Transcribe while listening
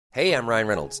Hey, I'm Ryan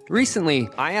Reynolds. Recently,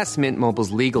 I asked Mint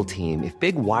Mobile's legal team if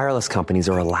big wireless companies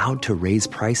are allowed to raise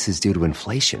prices due to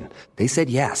inflation. They said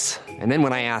yes. And then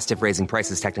when I asked if raising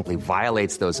prices technically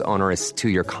violates those onerous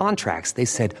two-year contracts, they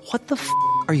said, "What the f***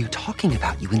 are you talking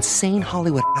about, you insane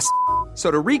Hollywood ass?" So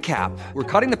to recap, we're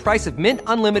cutting the price of Mint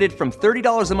Unlimited from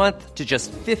 $30 a month to just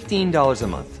 $15 a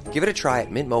month. Give it a try at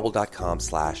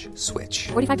mintmobile.com/switch.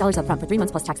 $45 up front for 3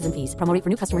 months plus taxes and fees. Promo rate for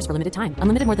new customers for limited time.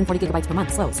 Unlimited more than 40 gigabytes per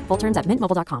month. Slows full terms at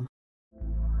mintmobile.com.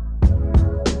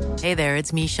 Hey there,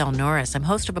 it's Michelle Norris. I'm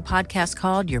host of a podcast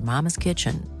called Your Mama's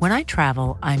Kitchen. When I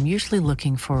travel, I'm usually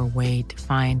looking for a way to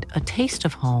find a taste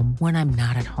of home when I'm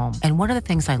not at home. And one of the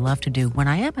things I love to do when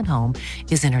I am at home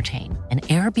is entertain. And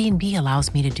Airbnb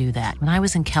allows me to do that. When I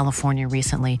was in California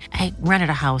recently, I rented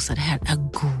a house that had a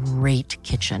great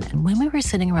kitchen. And when we were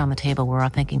sitting around the table, we were all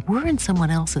thinking, we're in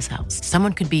someone else's house.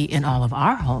 Someone could be in all of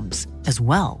our homes as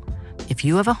well. If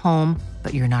you have a home,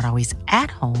 but you're not always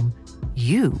at home,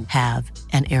 you have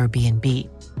an Airbnb.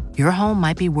 Your home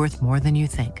might be worth more than you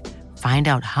think. Find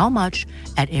out how much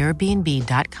at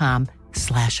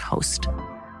airbnb.com/host.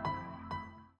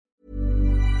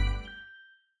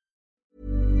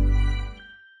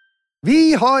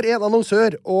 Vi har en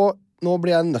annonsør, og nå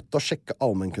blir jeg nødt til å sjekke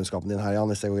allmennkunnskapen din her, Jan,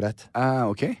 hvis det går greit.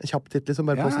 Ok. En kjapp titel som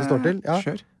bare på hvordan det står til.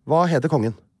 Kjør. Hva heter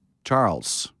kongen?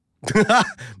 Charles.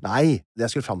 Nei, det jeg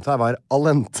skulle frem til her var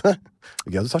Alente.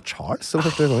 Gøy at du sa Charles som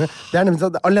første konge. Det er nemlig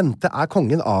at Alente er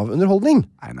kongen av underholdning.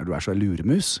 Nei, når du er så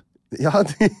luremus. Ja,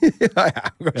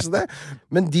 kanskje det.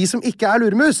 Men de som ikke er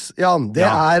luremus, Jan, det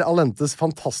er Alentes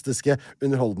fantastiske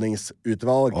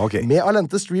underholdningsutvalg. Ok. Med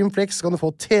Alente Streamflex kan du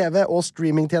få TV- og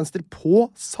streamingtjenester på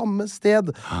samme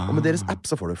sted. Og med deres app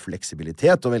så får du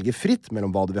fleksibilitet og velge fritt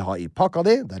mellom hva du vil ha i pakka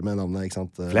di. Dermed navnet, ikke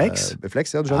sant? Flex?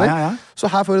 Flex, ja, du skjønner. Ja. Så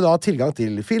her får du da tilgang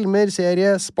til filmer,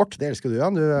 serie, sport. Det elsker du,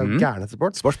 Jan. Du er gæren etter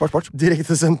sport. Sport.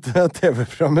 Direktesendte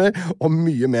TV-programmer og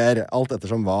mye mer. Alt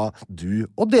ettersom hva du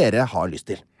og dere har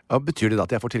lyst til. Og betyr det da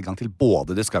at jeg får tilgang til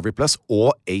både Discovery Plus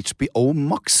og HBO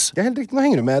Max? Det er helt riktig, nå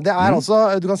henger du med. Det er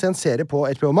altså, du kan se en serie på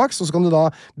HBO Max, og så kan du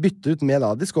da bytte ut med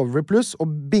da Discovery Plus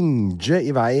og binge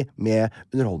i vei med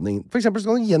underholdning. For eksempel så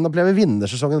kan du gjenoppleve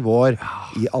vinnersesongen vår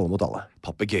i Alle mot alle.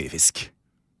 Papegøyefisk.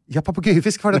 Ja,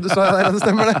 papegøyefisk var det du sa der, det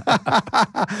stemmer det.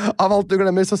 Av alt du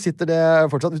glemmer, så sitter det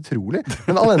fortsatt utrolig.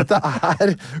 Men Alente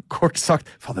er kort sagt...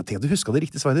 Faen, jeg tenkte du husket det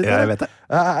riktige svaret ditt. Ja, jeg vet det.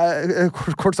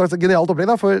 Kort sagt, genialt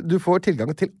opplegg da, for du får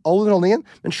tilgang til all underholdningen,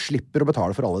 men slipper å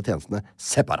betale for alle tjenestene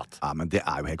separat. Ja, men det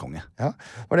er jo helt konge. Ja,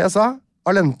 var det jeg sa.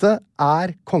 Alente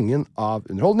er kongen av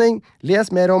underholdning.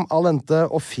 Les mer om Alente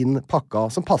og finn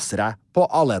pakka som passer deg på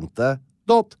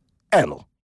alente.no.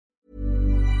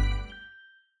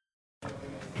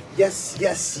 Yes.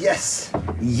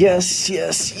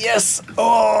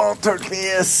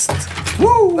 Turkeyest.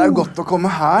 Det er godt å komme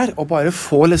her og bare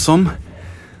få liksom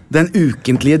den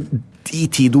ukentlige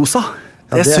IT-dosa.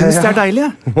 Jeg synes det er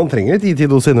deilig. Man trenger litt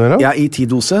IT-dose innimellom. Ja,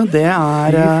 IT-dose, det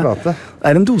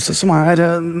er en dose som er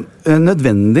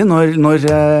nødvendig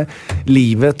når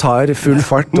livet tar full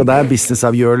fart, og det er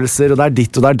businessavgjørelser, og det er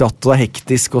ditt, og det er datt, og det er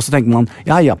hektisk, og så tenker man,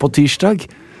 ja, på tirsdag,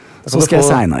 så skal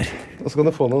jeg senere. Og så kan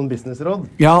du få noen businessråd.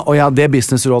 Ja, og det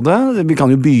businessrådet, vi kan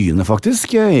jo begynne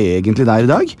faktisk, egentlig der i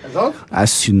dag. Er det sant? Jeg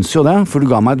synes jo det, for du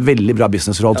ga meg et veldig bra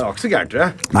businessråd. Det var ikke så gærent, tror jeg.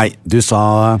 Nei, du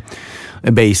sa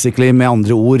basically med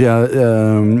andre ord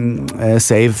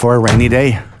save for a rainy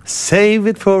day. Save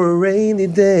it for a rainy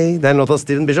day. Det er en låt av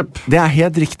Steven Bishop. Det er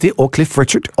helt riktig, og Cliff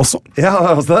Richard også. Ja,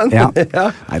 også den? Ja.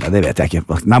 Nei, det vet jeg ikke.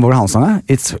 Nei, hvor var det han sang det?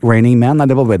 It's Raining Men, nei,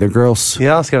 det var Weather Girls.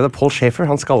 Ja, skrev det Paul Schaefer,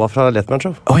 han skalla fra Letman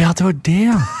Show. Ja, det var det,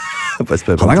 ja. Han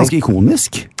er ganske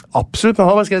ikonisk. Absolutt, men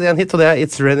han har skrevet en hit, og det er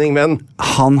It's Raining Men.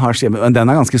 Han har skrevet, den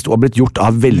er ganske stor, og blitt gjort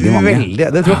av veldig mange. Det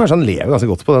tror jeg kanskje han lever ganske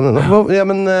godt på den ennå. Ja,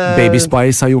 men Baby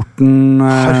Spice har gjort den.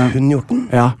 Har hun gjort den?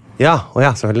 Ja. Ja,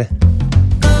 selvfølgelig.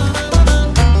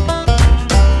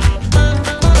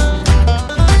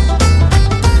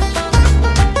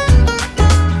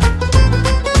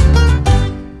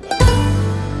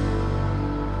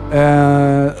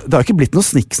 Det har ikke blitt noe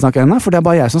snikksnakk ennå, for det er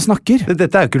bare jeg som snakker.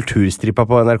 Dette er jo kulturstrippa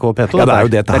på NRK P2. Ja, det er jo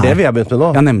det er det vi har begynt med nå.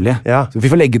 Ja, nemlig. Ja. Så vi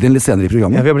får legge det inn litt senere i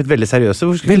programmet. Ja, vi har blitt veldig seriøse.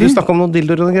 Hvor skulle du snakke om noen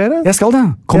dildoer og noen greier? Jeg skal det.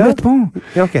 Kommer etterpå.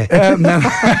 Ja, ok. Men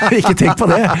ikke tenk på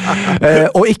det.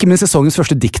 Og ikke min sesongens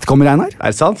første dikt kommer, Einar. Er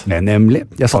det sant? Nei, nemlig.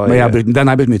 Den har jeg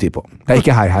brukt mye tid på. Det er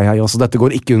ikke hei også. Dette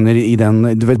går ikke under i den,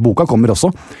 du vet, boka kommer også,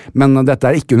 men dette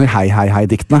er ikke under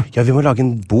hei-diktene. Ja, vi må lage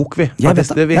en bok, vi. Jeg vet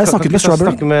det. Jeg snakket med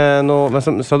Strawberry. Snakke med noe,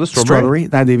 sa du Strawberry?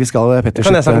 Det er de vi skal, Petter.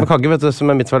 Kan jeg snakke med Kagge, vet du, som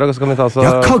er mitt hverdag, og så kan vi ta så...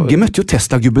 Ja, Kagge møtte jo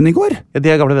Tesla-gubben i går. Ja, de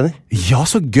er gamle venner. Ja,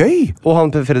 så gøy! Og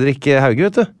han Fredrik Hauge,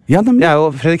 vet du. Ja, nemlig.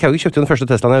 Fredrik Hauge kjøpte jo den første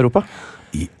Teslaen i Europa.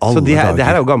 alle Så det her dager.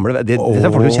 er jo gamle Disse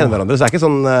er folk som kjenner hverandre, så det er ikke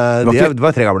sånn det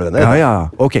var 3 gamle venner. Ja,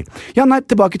 ok. Ja, nei,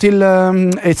 tilbake til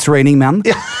It's Raining Men.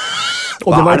 Og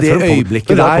det Hva var er det det for en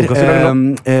øyeblikket det er podcast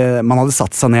man hadde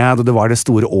satt seg ned, og det var det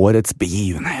store årets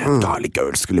begivenhet. Garlic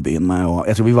Girl skulle begynne, og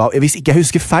jeg tror hvis ikke jeg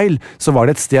husker feil, så var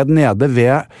det et sted nede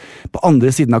på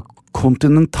andre siden av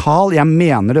Continental. Jeg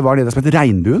mener det var det som heter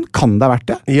Regnbuen. Kan det ha vært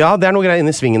det? Ja, det er noe greier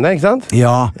inne i svingen der, ikke sant?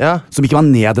 Ja. Som ikke var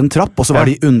ned en trapp, og så var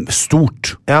de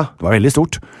stort. Ja. Det var veldig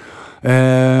stort.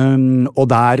 Og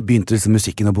der begynte liksom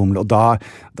musikken å bomle, og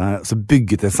så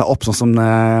bygget det seg opp sånn som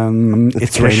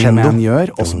It's Raining Man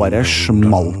gjør, og så bare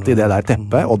smalt i det der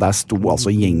teppet, og der sto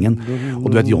altså gjengen. Og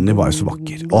du vet, Johnny var jo så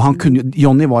vakker. Og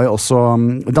Johnny var jo også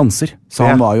danser,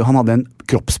 så han hadde en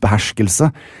kroppsbeherskelse.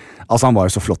 Altså, han var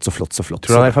jo så flott. Tror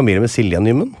du han er i familie med Silja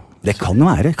Nyman? Det kan jo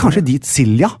være. Kanskje dit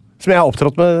Silja. Som jeg har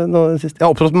opptrådt med nå sist. Jeg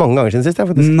har opptrådt mange ganger siden sist,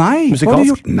 faktisk. Nei, musikalsk. hva har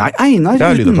du gjort? Nei, Einar,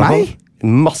 uten meg.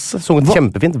 Masse, sunget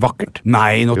kjempefint, vakkert.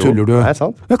 Nei, nå tuller du. Det er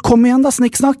sant. Ja, kom igjen da,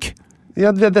 snikksnakk.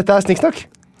 Ja, dette er snikksnakk.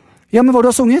 Ja, men hva har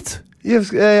du sunget?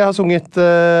 Jeg har sunget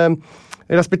jeg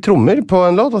har spilt trommer på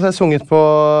en låt, og så har jeg sunget på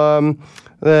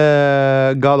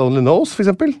God Only Knows, for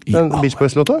eksempel. Den Beach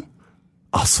Boys-låta.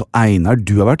 Altså, Einar,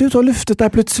 du har vært ute og luftet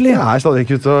deg plutselig. Jeg er stadig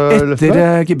ikke ute og luftet.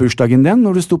 Etter bursdagen din,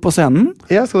 når du sto på scenen.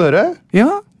 Ja, skal du høre?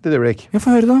 Ja. Det gjør det ikke. Ja,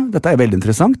 få høre da. Dette er veldig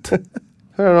interessant.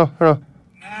 Hør nå.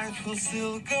 Life will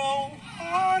still go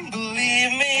on,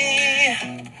 believe me.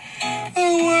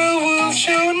 The world will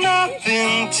show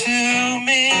nothing to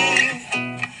me.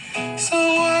 So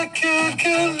what could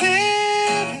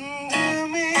live and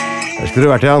do me? Der skulle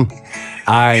du vært igjen.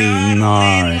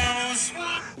 Einar.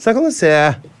 Så kan du se.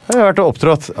 Jeg har vært og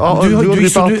opptrådt.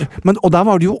 Og der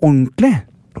var du jo ordentlig.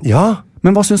 Ja.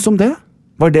 Men hva synes du om det?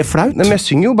 Var det flaut? Nei, men jeg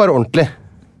synger jo bare ordentlig.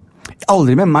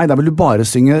 Aldri med meg, da vil du bare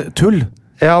synge tull.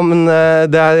 Ja, men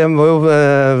jeg må jo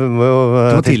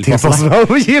tilpasse meg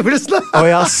omgivelsene.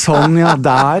 Åja, sånn, ja,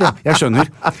 der. Jeg skjønner.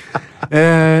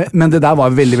 Men det der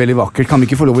var veldig, veldig vakkert. Kan vi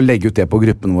ikke få lov å legge ut det på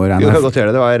gruppen vår? Jo, jeg kan godt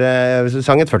gjøre det. Det var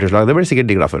sang et 40-slag. Det blir sikkert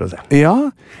de glad for å se. Ja,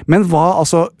 men hva,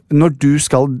 altså, når du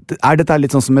skal... dette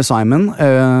litt sånn som med Simon?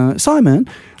 Simon,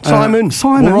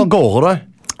 hvordan går det?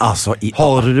 Altså,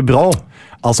 har du det bra?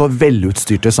 Altså,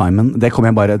 velutstyrte Simon, det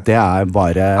kommer jeg bare... Det er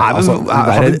bare...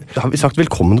 Har vi sagt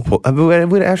velkommen på... Jeg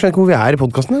skjønner ikke hvor vi er i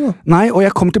podcasten her, da. Nei, og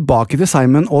jeg kommer tilbake til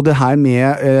Simon, og det her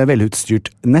med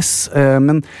velutstyrtness,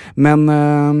 men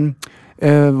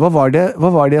hva var det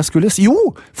jeg skulle si? Jo,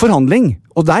 forhandling,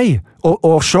 og deg,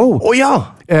 og show.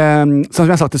 Ja! Sånn som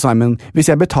jeg har sagt til Simon, hvis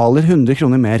jeg betaler 100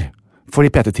 kroner mer for de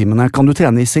PT-timene, kan du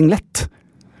trene i singlet?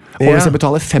 Og hvis jeg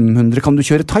betaler 500, kan du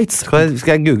kjøre tights?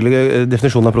 Skal jeg google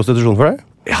definisjonen av prostitusjon for deg?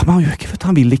 Ja, men han gjør ikke, vet du,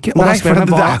 han vil ikke. Nei, for det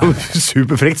er jo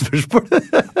superfrekt spørsmål.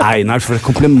 Einar, for et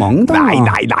kompliment da.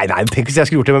 Nei, tenk hvis jeg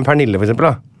skulle gjort det med Pernille, for eksempel,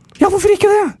 da. Ja, hvorfor ikke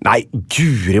det? Nei,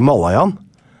 Guri malla, Jan.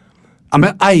 Ja,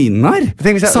 men Einar,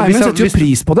 Simon setter jo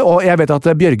pris på det, og jeg vet at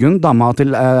Bjørgun, dama til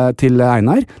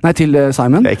Einar, nei, til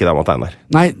Simon. Det er ikke dama til Einar.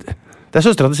 Nei. Det er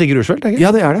søstera til Sigurd Rushfeldt, ikke? Ja,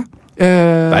 det er det. Det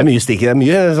er mye stikk, det er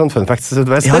mye sånn fun facts. Ja,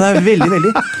 det er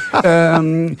veldig.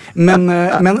 Men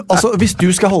altså, hvis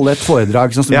du skal holde et foredrag,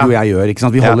 sånn som du og jeg gjør, ikke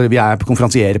sant? Vi er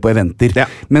konferansierer på eventer,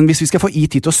 men hvis vi skal få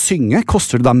tid til å synge,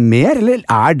 koster det da mer, eller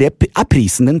er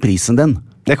prisen din?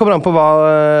 Det kommer an på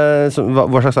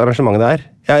hva slags arrangement det er.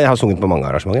 Jeg har sunget på mange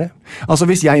arrangementer. Altså,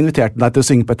 hvis jeg inviterte deg til å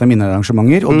synge på et av mine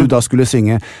arrangementer, og du da skulle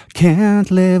synge Can't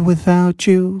live without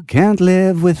you, can't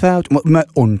live without med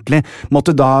ordentlig,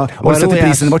 måtte da, og sette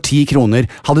prisen var 10 kroner,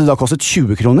 hadde det da kostet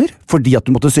 20 kroner, fordi at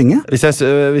du måtte synge? Hvis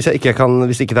ikke det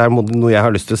er noe jeg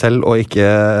har lyst til selv, og ikke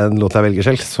en låt jeg velger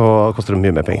selv, så koster det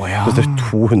mye mer penger. Det koster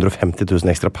 250 000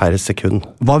 ekstra per sekund.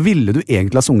 Hva ville du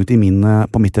egentlig ha sunget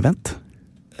på mitt event?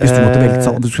 Hvis du måtte velge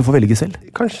selv, du skulle få velge selv.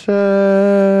 Kanskje...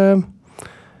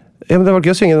 Ja, men det var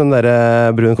gøy å synge den der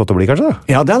Brun kott og bli, kanskje da?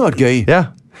 Ja, det hadde vært gøy. Ja.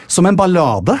 Som en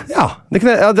ballade? Ja, det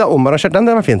er omarrangert den,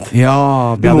 det var fint. Ja,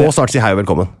 vi må snart si hei og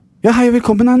velkommen. Ja, hei og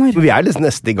velkommen, Einar. Vi er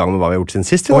nesten i gang med hva vi har gjort siden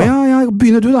sist. Ja,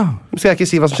 begynner du da. Skal jeg ikke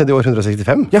si hva som skjedde i år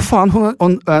 165? Ja, faen,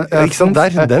 ikke sant,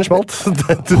 den smalt.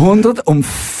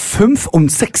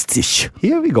 165.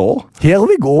 Here we go.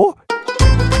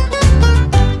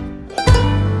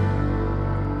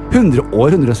 100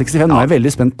 år, 165. Nå er jeg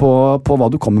veldig spent på hva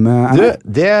du kommer med, Einar.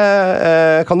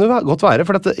 Det kan jo godt være,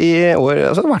 for i år,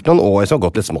 altså, det har vært noen år som har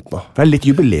gått litt smått nå. Det er litt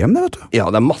jubileum, det, vet du.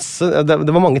 Ja, det er masse, det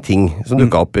var mange ting som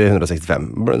dukket opp i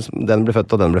 165. Den ble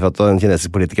født, og den ble født, og en kinesisk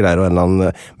politiker der, og en eller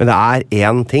annen, men det er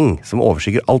en ting som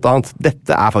overskygger alt annet.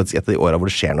 Dette er faktisk et av de årene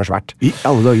hvor det skjer noe svært. I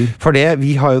alle dager. For det,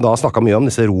 vi har jo da snakket mye om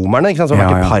disse romerne, ikke sant, som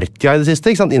har vært i Partia i det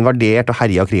siste, ikke sant, invadert og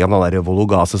herjet og kriget om han der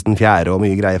Vologases den 4. og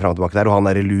mye greier frem og tilbake der, og han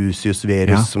der Lucius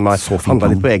Verus, som som har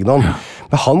handlet litt på egen hånd.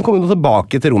 Men han kom jo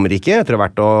tilbake til Romerike etter å ha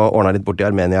vært og ordnet litt bort i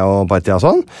Armenia og Partia og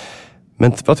sånn. Men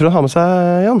hva tror du han har med seg,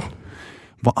 Jan?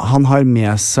 Han har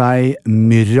med seg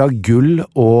myrra, gull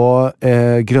og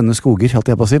grønne skoger, helt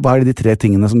jeg på å si. Hva er de 3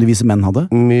 tingene som de vise menn hadde?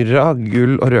 Myrra,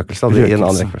 gull og røkelse hadde i en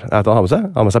annen rekkefølge. Vet du hva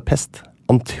han har med seg? Pest.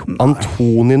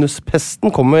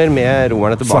 Antoninus-pesten kommer med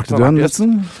romerne tilbake. Svartedøden,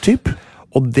 liksom, typ.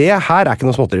 Og det her er ikke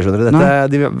noe småtteri,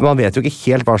 skjønner du. Man vet jo ikke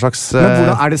helt hva slags... Men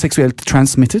hvordan er det seksuelt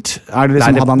transmitted? Er det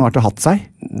liksom, hadde han vært og hatt seg?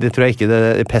 Det tror jeg ikke.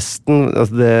 Pesten,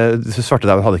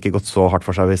 svartedauden hadde ikke gått så hardt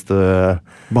for seg hvis det...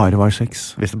 Bare var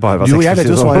sex. Hvis det bare var sex. Jo, jeg vet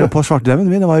jo svaret på svartedauden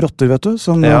min. Det var rotter, vet du,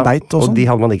 som beit og sånn. Og de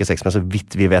hadde man ikke sex med, så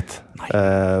vidt vi vet.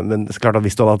 Men det er klart at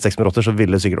hvis du hadde hatt sex med rotter, så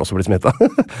ville det sikkert også blitt smittet.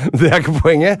 Det er ikke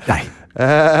poenget. Nei.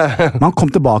 Man kom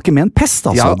tilbake med en pest,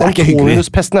 altså. Ja, det er ikke hyggelig.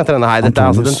 Antonus-pesten heter denne her. Dette er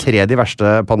altså den 3.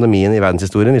 verste pandemien i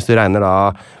verdenshistorien, hvis du regner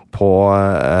da på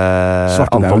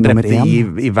antall drepte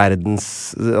i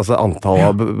verdens, altså antall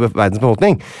av verdens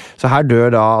befolkning. Så her dør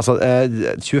da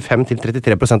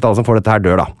 25-33% av alle som får dette her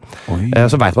dør da.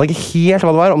 Så vet man ikke helt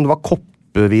hva det var, om det var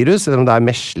koppevirus, eller om det er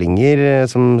meslinger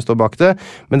som står bak det,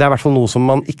 men det er i hvert fall noe som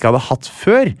man ikke hadde hatt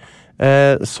før.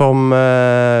 Som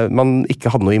man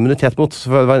ikke hadde noe immunitet mot. Så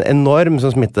det var en enorm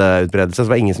smitteutbredelse, så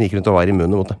det var ingen som gikk rundt og var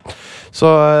immune mot det. Så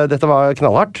dette var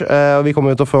knallhardt, og vi kommer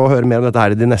jo til å få høre mer om dette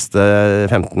her i de neste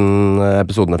 15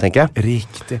 episodene, tenker jeg.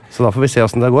 Riktig. Så da får vi se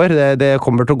hvordan det går. Det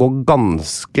kommer til å gå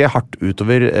ganske hardt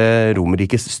utover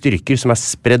Romerikes styrker, som er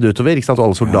spredd utover, ikke sant? Og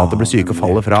alle soldater blir syke og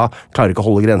faller fra, klarer ikke å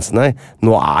holde grensene.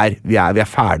 Nå vi er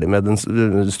ferdig med den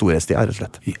storhetstida, rett og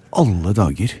slett. I alle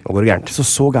dager. Nå går det gærent. Så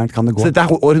gærent kan det gå. Så dette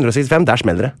er år 165, der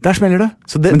smeller det. Der smeller det.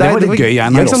 Men det var litt gøy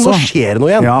igjen her også. Nå skjer det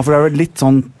noe igjen. Ja, for det er litt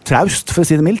sånn traust, for å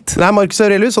si det mildt. Det er Marcus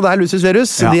Aurelius, og det er Lucius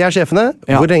Verus. De er sjefene.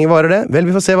 Hvor lenge varer det? Vel,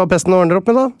 vi får se hva pesten ordner opp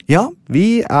med da. Ja.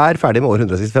 Vi er ferdig med år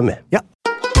 165 med. Ja.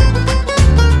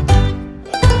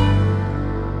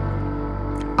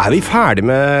 Er vi ferdig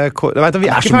med korona? Vi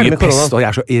er ikke ferdig med korona. Pest, og jeg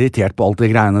er så irritert på alt det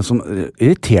greiene som...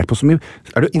 Irritert på så mye...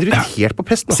 Er du irritert på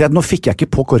pest nå? Se, nå fikk jeg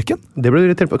ikke på korken. Det ble du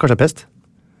irritert på. Kanskje det er pest?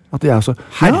 At jeg også...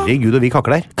 Herregud, og vi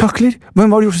kakler. Kakler? Men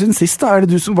hva har du gjort siden sist da? Er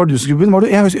det du som skulle begynne?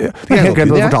 Jeg har helt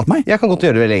glemt hva du fortalt meg. Jeg kan godt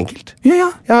gjøre det veldig enkelt. Ja.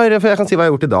 Jeg kan si hva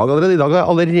jeg har gjort i dag allerede. I dag har jeg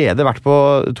allerede vært på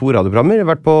 2 radioprogrammer. Jeg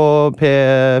har vært på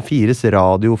P4s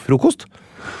radiofrokost.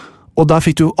 Og da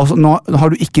fikk du... Altså, nå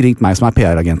har du ikke ringt meg som er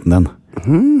PR-agenten din.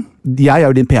 Jeg er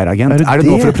jo din PR-agent. Er det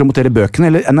nå for å promotere bøkene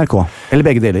eller NRK? Eller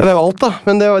begge deler? Ja, det var alt da,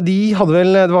 men det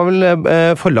var vel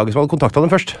forlaget som hadde kontaktet dem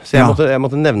først. Så jeg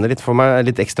måtte nevne litt for meg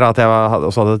litt ekstra at jeg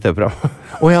også hadde et TV-program.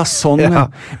 Åja, sånn.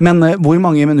 Ja. Men hvor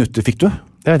mange minutter fikk du?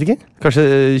 Jeg vet ikke. Kanskje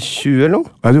 20 eller noe?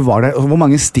 Ja, du var der. Hvor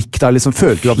mange stikk da liksom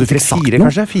følte du at du fikk sagt noe?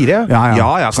 Kanskje? 4,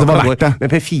 ja. Så det var verdt det. Men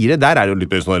P4, der er det jo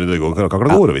litt mer sånn det går,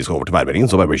 og vi skal over til værmeldingen,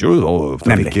 så bare kjører, og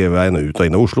trafikkveien ut og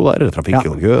inn i Oslo der, trafikk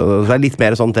og kø, så det er litt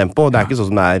mer sånn tempo, det er ikke sånn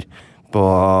som det er på...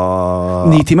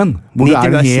 Nitimen, hvor du er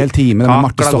en hel time med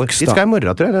Marte Stokstad. Vi skal i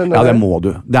morgen, tror jeg. Ja, det må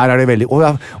du. Der er det veldig...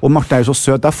 Og Marte er jo så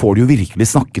søt, der får du jo virkelig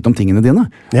snakket om tingene dine.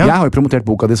 Jeg har jo promotert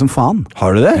boka di som faen.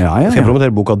 Har du det? Ja. Skal jeg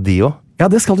promotere boka di også? Ja,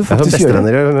 det skal du faktisk gjøre.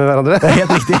 Bestevenner med hverandre. Det er helt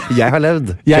riktig. Jeg har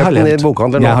levd. Jeg har levd.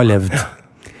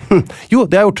 Jo,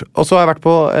 det har jeg gjort. Og så har jeg vært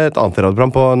på et annet radioprogram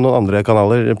på noen andre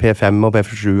kanaler. P5 og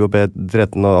P7 og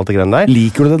P13 og alt det greiene der.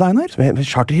 Liker du det, Einar?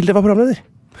 Charterhilde var programleder.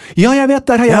 Ja, jeg vet,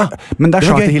 der har jeg. Men det er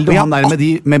Charterhilde, og han der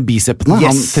med bicepene.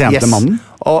 Han trente mannen.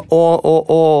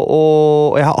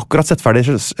 Og jeg har akkurat sett ferdig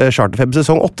Charterfeb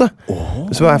sesong 8.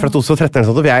 Som er fra 2013 eller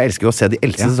sånt, og jeg elsker jo å se de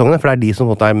eldste sesongene, for det er de som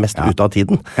er mest ute av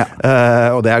tiden.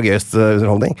 Og det er gøyest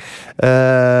underholdning.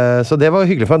 Så det var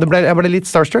hyggelig for meg. Jeg ble litt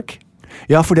starstruck.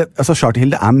 Ja, for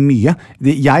Charterhilde er mye.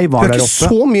 Jeg var der oppe. Det er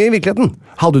ikke så mye i virkeligheten.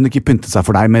 Hadde hun ikke pyntet seg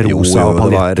for deg med rosa og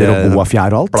paljetter og boa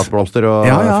fjær og alt? Plattblomster og...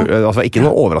 Altså, ikke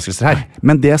noen overraskelser her.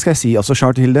 Men det skal jeg si, altså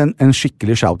Charterhilde, en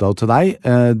skikkelig shoutout til deg.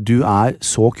 Du er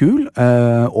så kul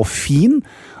og fin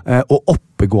og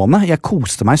oppegående. Jeg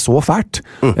koste meg så fælt.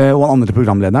 Og den andre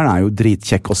programlederen er jo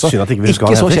dritkjekk også.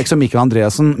 Ikke så kjekk som Mikael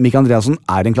Andreassen. Mikael Andreassen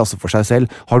er en klasse for seg selv.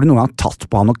 Har du noen gang tatt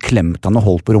på han og klemt han og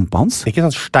holdt på rumpa hans? Ikke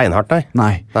sånn steinhardt,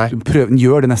 nei. Du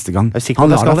gjør det neste gang. Han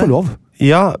lar deg få lov.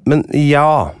 Ja, men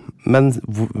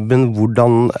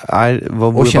hvordan er...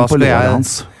 Og kjenn på løret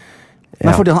hans.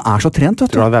 Nei, fordi han er så trent,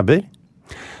 vet du. Tror du han vabber?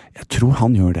 Jeg tror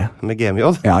han gjør det. Med GMJ?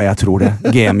 Ja, jeg tror det.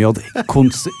 GMJ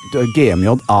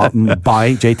by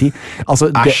JT. Altså,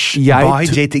 by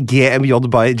JT. GMJ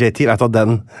by JT. Vet du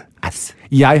den?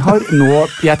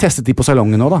 Jeg testet de på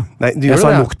salongen nå da. Nei, jeg sa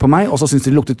lukt på meg, og så syntes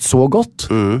de luktet så godt.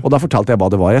 Og da fortalte jeg hva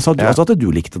det var. Jeg sa også at du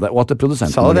likte det, og at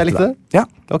produsenten sa det, jeg likte det? Ja.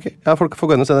 Ok, folk får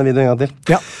gå inn og se den videoen en gang til.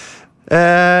 Ja.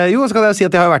 Jo, så kan jeg si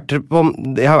at jeg har vært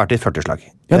i 40-slag.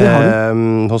 Ja, det har du.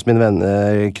 Hos mine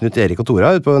venner Knut Erik og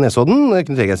Tora ute på Nesodden.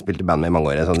 Knut Erik har spilt i band med i mange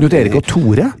år. Sånn, Knut Erik og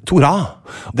Tore? Tora!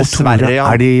 Dessverre, ja.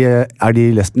 Er de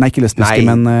nei, ikke lesbiske,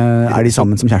 men er de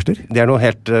sammen som kjærester? Det er noe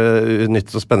helt nytt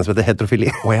og spennende som heter heterofili.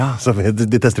 Ja. Så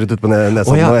de tester ut på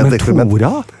Nesodden. Ja, men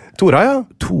Tora? Tora, ja.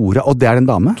 Tora, og det er en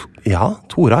dame? Ja,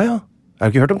 Tora, ja. Har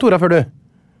du ikke hørt om Tora før, du?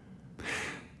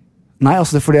 Nei,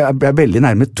 altså det er fordi jeg er veldig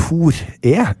nærme Tor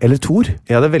eller Tor.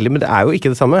 Ja, det er veldig, men det er jo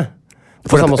ikke det samme.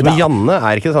 Det samme som Janne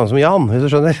er ikke det samme som Jan, hvis du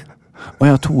skjønner.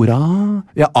 Åja, Tora.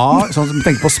 Ja, sånn som du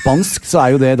tenker på spansk, så er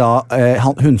jo det da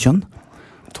hundkjønn.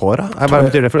 Tora? Hva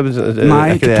betyr det?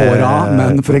 Nei, ikke Tora,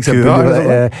 men for eksempel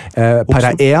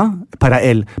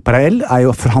Parael er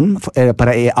jo for han,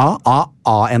 Paraea,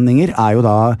 A-endinger er jo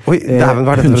da dæven,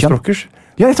 hva er dette for språkkurs?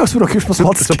 Ja, jeg tar språkkurs på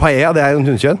spansk. Så paella, det er jo en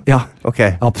hundkjønn? Ja,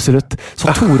 absolutt.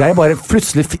 Så Tora,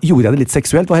 plutselig gjorde jeg det litt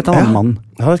seksuelt. Hva het han andre mannen?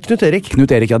 Knut Erik.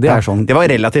 Knut Erik, ja, det er sånn. Det var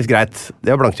relativt greit. Det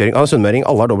var blankkjøring. Han er sunnmøring,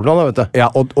 alle har dobbeltlån, vet du. Ja,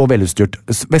 og velutstyrt.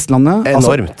 Vestlandet,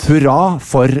 enormt. Altså, hurra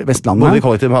for Vestlandet. Bodde i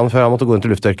kollektiv med han før han måtte gå inn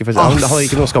til lufttørke. Han hadde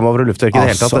ikke noe skam over å lufttørke i det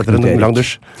hele tatt etter en lang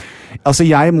dusj. Altså,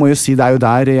 jeg må jo si, det er jo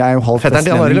der jeg er jo halvt fetteren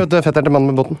til Arild, vet du. Fetteren til mannen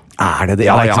med båten. Er det det?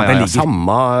 Ja,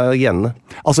 samme genene.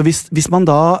 Altså, hvis man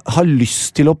da har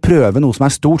lyst til å prøve noe som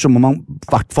er stort, så må man i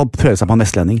hvert fall prøve seg på en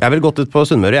vestlending. Jeg vil gått ut på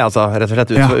Sunnmøre, altså, rett og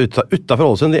slett utenfor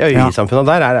Ålesund. De øysamfunnene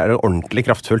der er det ordentlig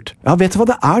kraftfullt. Ja, vet du hva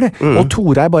det er det? Og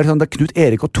Tora er bare sånn, det er Knut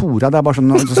Erik og Tora, det er bare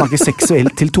sånn, å snakke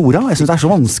seksuelt til Tora. Jeg synes det er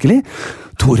så vanskelig.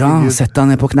 Tora, sett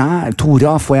deg ned på knær.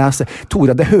 Tora,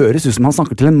 Tora, det høres ut som han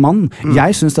snakker til en mann.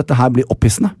 Jeg synes dette her blir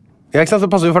opphissende. Ja, ikke sant?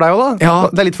 Det passer jo for deg også da. Ja,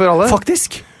 det er litt for alle.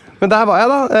 Faktisk. Men der var jeg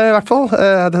da, i hvert fall.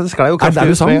 Det sklei jo kraftig ut. Der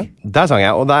du sang? Der sang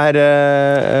jeg, og der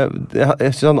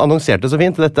jeg synes han annonserte så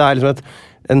fint. Dette er liksom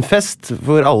en fest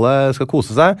hvor alle skal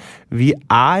kose seg. Vi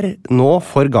er nå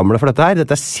for gamle for dette her.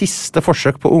 Dette er siste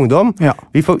forsøk på ungdom. Ja.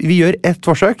 Vi gjør ett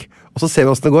forsøk, og så ser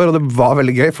vi hvordan det går, og det var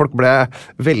veldig gøy. Folk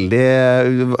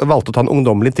valgte å ta en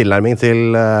ungdommelig tilnærming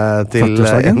til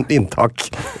inntak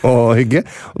og hygge.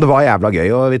 Og det var jævla gøy,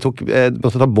 og vi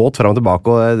måtte ta båt fram og tilbake,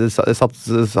 og jeg satt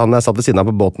ved siden av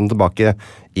på båten tilbake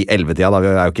i 11-tida, da vi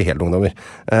er jo ikke helt ungdommer.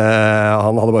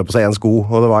 Han hadde bare på seg en sko,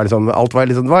 og det var liksom, alt var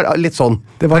liksom, det var litt sånn.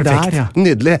 Det var perfekt. Der, ja.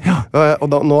 Nydelig. Ja. Og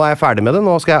nå er jeg ferdig med det.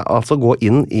 Nå skal jeg altså gå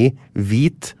inn i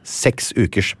hvit 6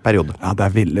 ukers periode. Ja, det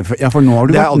er vildt. Ja, for nå har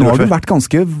du vært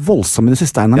ganske voldsom i det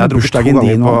siste. Jeg har drukket 2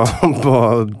 ganger på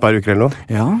et par uker eller noe.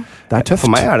 Ja, det er tøft.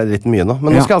 For meg er det litt mye nå.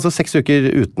 Men nå skal jeg altså 6 uker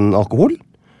uten alkohol.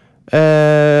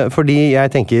 Fordi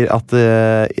jeg tenker at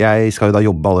jeg skal jo da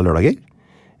jobbe alle lørdager.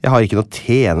 Jeg har ikke noe å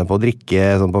tjene på å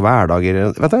drikke sånn på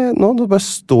hverdager. Vet du, nå bare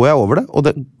står jeg over det, og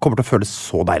det kommer til å føles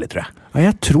så deilig, tror jeg. Ja,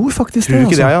 jeg tror faktisk det. Tror du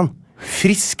ikke det, Jan?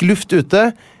 Frisk luft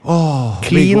ute,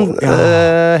 clean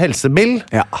helsebill.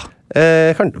 Ja.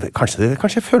 Kanskje jeg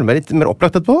føler meg litt mer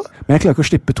opplagt etterpå? Men jeg klarer ikke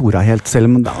å slippe Tora helt, selv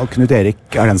om Knut Erik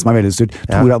er den som er veldig styrt.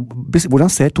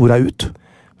 Hvordan ser Tora ut?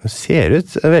 Hun ser ut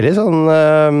veldig sånn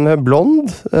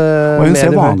blond. Og hun ser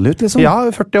vanlig ut, liksom? Ja,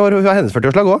 40 år, hun har hennes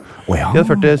 40-årslag også. Ja.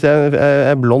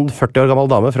 Blond, 40 år gammel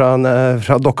dame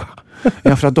fra Dokka.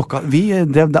 Ja, fra Dokka.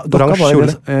 Oransje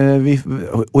kjole.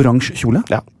 Oransje kjole?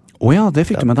 Ja. Ja, det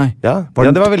fikk du med deg. Ja,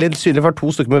 det var veldig synlig. Det var 2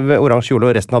 stykker med oransje kjole,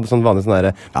 og resten hadde sånn vanlig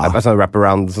sånn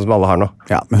wraparound som alle har nå.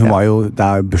 Ja, men hun var jo, det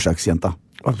er bursdagsjenta.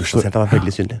 Bursdagsjenta var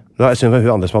veldig synlig. Det var synd for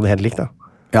hun andre som hadde helt likt, da.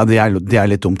 Ja, det er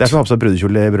litt dumt. Det er som å ha på seg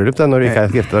brudekjole i bryllup, det, når du ikke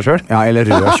er giftet deg selv. Ja, eller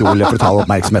rød kjole for å ta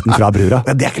oppmerksomheten fra brura.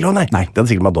 Ja, det er ikke lov, nei. Det hadde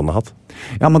sikkert Madonna hatt.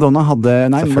 Ja, Madonna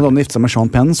giftet seg med Sean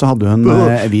Penn, så hadde hun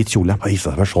hvit kjole.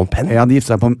 Giftet seg med Sean Penn? Ja, de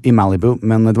giftet seg i Malibu,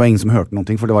 men det var ingen som hørte noe,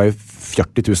 for det var jo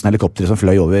 40 000 helikoptere som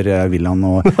fløy over villaen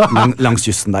og langs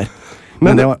kysten der.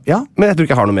 Men jeg tror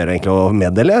ikke jeg har noe mer egentlig å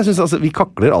meddele. Jeg synes vi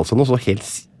kakler altså noe så helt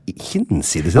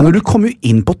hinsides. Ja, når du kommer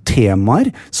inn på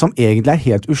temaer som egentlig er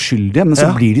helt uskyldige, men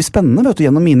så blir de spennende, vet du,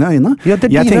 gjennom mine øyne. Ja,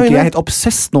 jeg tenker jeg er helt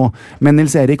obsessed nå med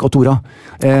Nils Erik og Tora.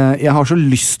 Jeg har så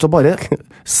lyst til å bare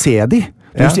se de.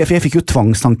 For jeg fikk jo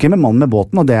tvangstanker med mannen med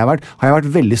båten, og det har jeg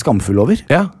vært veldig skamfull over.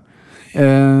 Ja.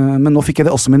 Men nå fikk jeg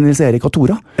det også med Nils Erik og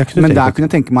Tora. Men der kunne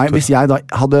jeg tenke meg, hvis jeg da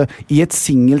hadde i et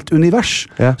singelt univers,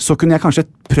 så kunne jeg kanskje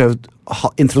prøvd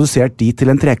introdusert de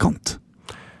til en trekant.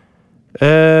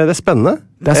 Det er spennende.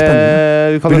 Hva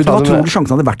tror du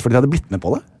sjansen hadde vært for de hadde blitt med på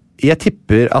det? Jeg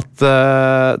tipper at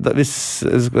hvis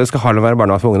skal Harlem være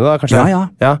barnevakt for ungene da, kanskje? Ja.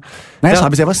 Nei, jeg sa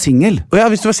hvis jeg var single. Ja,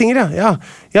 hvis du var single, ja.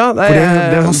 For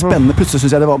det var sånn spennende, plutselig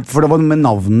synes jeg det var, for det var med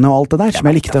navnene og alt det der, som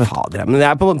jeg likte. Men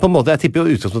jeg på en måte, jeg tipper jo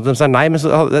utgangspunktet som er nei, men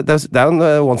det er jo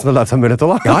en once in a lifetime mulighet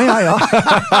også da. Ja.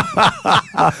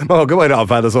 Man kan ikke bare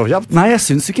avfeie det så kjapt. Nei, jeg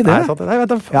synes ikke det. Nei,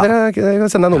 vet du, dere kan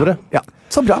sende deg nummeret. Ja,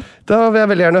 så bra. Da vil jeg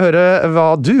veldig gjerne høre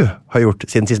hva du har gjort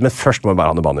siden sist, men først må vi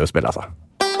bare ha noe banjo å spille, altså.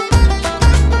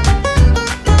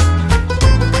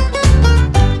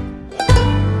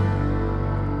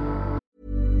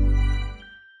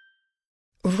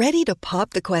 Ready to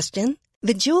pop the question?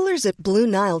 The jewelers at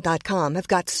BlueNile.com have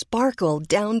got sparkle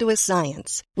down to a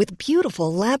science with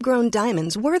beautiful lab-grown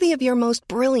diamonds worthy of your most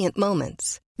brilliant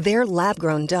moments. Their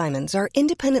lab-grown diamonds are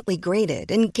independently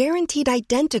graded and guaranteed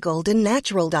identical to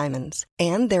natural diamonds,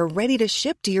 and they're ready to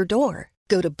ship to your door.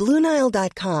 Go to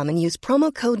BlueNile.com and use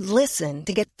promo code LISTEN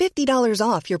to get $50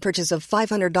 off your purchase of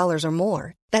 $500 or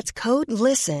more. That's code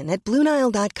LISTEN at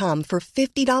BlueNile.com for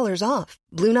 $50 off.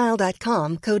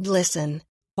 BlueNile.com, code LISTEN.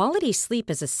 Quality sleep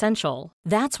is essential.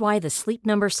 That's why the Sleep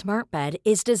Number Smart Bed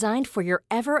is designed for your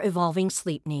ever-evolving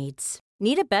sleep needs.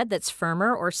 Need a bed that's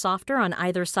firmer or softer on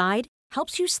either side?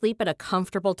 Helps you sleep at a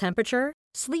comfortable temperature?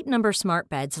 Sleep Number Smart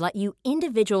Beds let you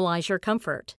individualize your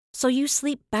comfort, so you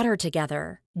sleep better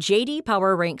together. J.D.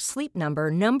 Power ranks Sleep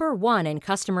Number number 1 in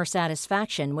customer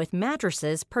satisfaction with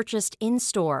mattresses purchased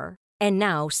in-store. And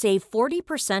now, save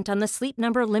 40% on the Sleep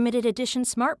Number Limited Edition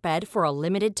Smart Bed for a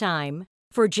limited time.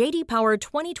 For J.D. Power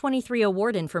 2023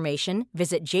 award information,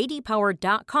 visit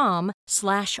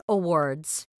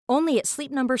jdpower.com/awards. Only at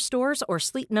Sleep Number stores or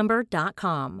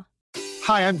sleepnumber.com.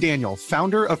 Hi, I'm Daniel,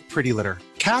 founder of Pretty Litter.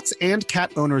 Cats and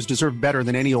cat owners deserve better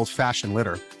than any old-fashioned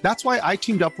litter. That's why I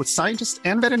teamed up with scientists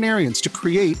and veterinarians to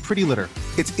create Pretty Litter.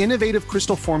 Its innovative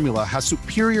crystal formula has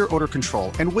superior odor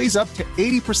control and weighs up to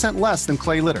 80% less than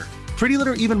clay litter. Pretty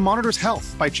Litter even monitors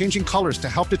health by changing colors to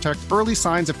help detect early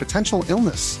signs of potential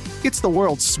illness. It's the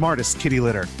world's smartest kitty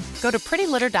litter. Go to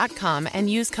prettylitter.com and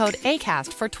use code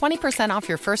ACAST for 20% off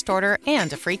your first order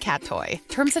and a free cat toy.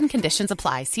 Terms and conditions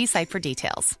apply. See site for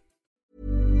details.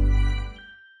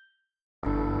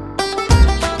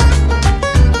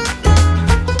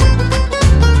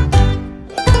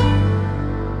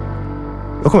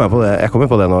 Nå kommer jeg kommer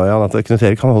på det nå, Jan, at Knut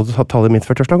Erik kan tale mitt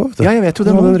 40-årsdag også. Ja, jeg vet jo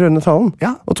det nå. Den rødne talen.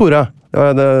 Ja. Og Tora, det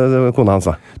var kona hans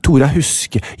da. Tora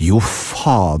husker... Jo,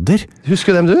 fader.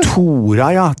 Husker dem du? Tora,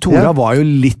 ja. Tora var jo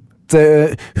litt...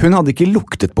 hun hadde ikke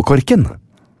luktet på korken.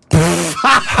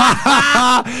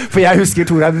 For jeg husker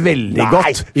Tora veldig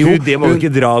godt. Jo, det må du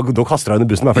ikke dra. Da kaster hun i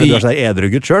bussen, fordi du er sånn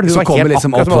edrugutt selv. Så kommer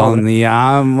liksom Oppland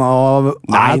hjem, og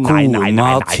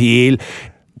kona til...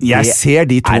 Jeg ser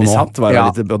de to nå. Er det sant? Var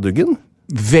det litt på duggen?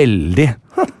 Veldig.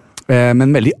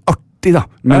 Men veldig artig da.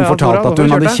 Men fortalte at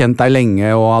hun hadde kjent deg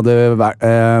lenge og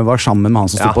var sammen med han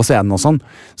som stod på scenen og sånn.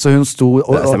 Så hun sto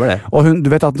og hun, du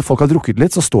vet at folk har drukket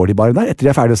litt, så står de bare der etter de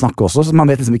er ferdige å snakke også, så man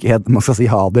vet liksom ikke helt man skal si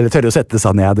ha det, eller tørre å sette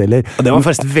seg ned, eller... Og det var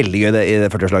forresten veldig gøy det, i det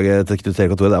 40-årslaget til Knut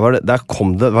Erik og Tore. Der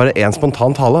var det en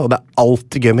spontan tale, og det er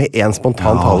alltid gøy med en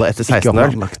spontan tale etter 16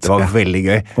 øl. Det var veldig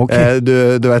gøy. Okay.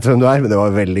 Du vet hvem du er, men det var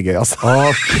veldig gøy, altså.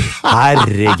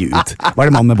 Herregud. Var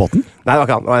det mannen med båten? Nei, det var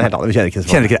ikke han. Det var en helt annen. Vi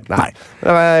kjenner ikke det. Nei.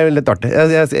 Det var litt artig.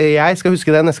 Jeg skal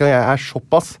huske det neste gang jeg er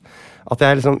såpass at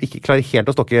jeg liksom ikke klarer helt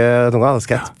å stokke tunga. Da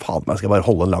skal jeg bare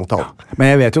holde en lang tale.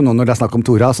 Men jeg vet jo nå når det er snakk om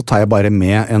Tora, så tar jeg bare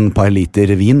med en par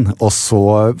liter vin, og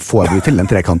så får vi til den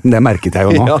trekanten. Det merket jeg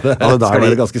jo nå. Ja, det skal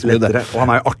være ganske smooth. Og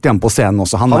han er jo artig hjemme på scenen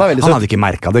også. Han hadde ikke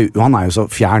merket det. Han er jo så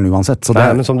fjern uansett. Så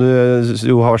men som du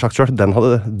jo har sagt selv, den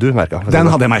hadde du merket.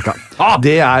 Den hadde jeg merket.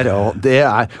 Det er,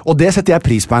 og det setter jeg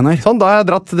pris på, Einar. Sånn, da har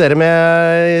jeg dratt dere med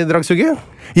i dragsuget.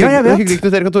 Ja, jeg vet. Hyggelig,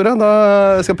 Knut Erik og Tora. Da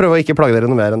skal jeg prøve å ikke plage dere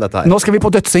noe mer enn dette her. Nå skal vi på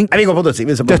dødsing. Nei, vi går på dødsing.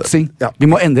 Dødsing. Ja. Vi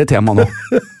må endre tema nå.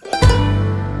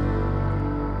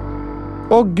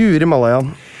 Å, Guri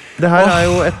Malayan. Det her er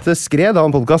jo et skred av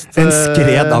en podcast. En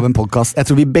skred av en podcast. Jeg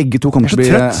tror vi begge to kommer til å bli...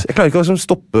 Jeg er så trøtt. Jeg klarer ikke å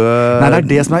stoppe... Nei, det er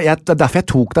det som er... derfor jeg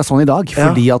tok deg sånn i dag.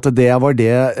 Fordi at det var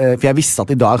det... For jeg visste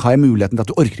at i dag har jeg muligheten til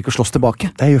at du orker ikke å slåss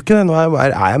tilbake. Jeg gjør ikke det. Nå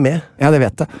er jeg med. Ja, det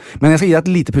vet jeg. Men jeg skal gi deg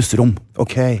et lite pusterom.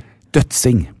 Ok.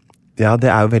 Dødsing. Ja, det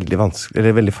er jo veldig vanskelig,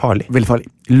 eller veldig farlig. Veldig farlig.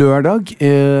 Lørdag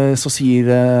så sier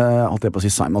alt det på å si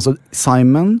Simon. Altså,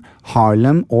 Simon,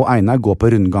 Harlem og Einar går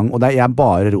på rundgang, og det er jeg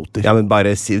bare roter. Ja, men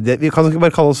bare si det. Vi kan jo ikke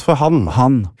bare kalle oss for han.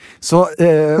 Han. Så,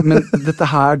 men dette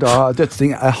her da,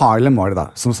 dødsing, Harlem var det da,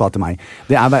 som sa til meg.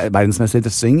 Det er verdensmester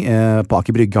dødsing på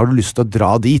Aker Brygge. Har du lyst til å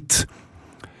dra dit?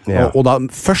 Ja. Og da,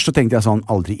 først så tenkte jeg sånn,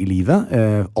 aldri i livet.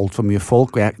 Alt for mye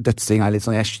folk, og dødsing er litt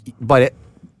sånn, jeg bare...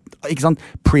 Ikke sant?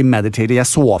 Premeditated. Jeg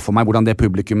så for meg hvordan det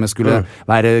publikummet skulle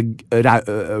være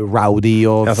rowdy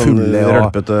og fulle og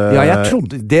rølpete. Ja, jeg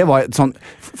trodde det var sånn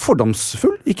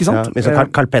fordomsfull, ikke sant? Ja, med sånn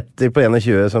Karl-Petter på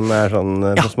 21 som er sånn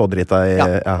på smådrita i...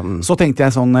 Så tenkte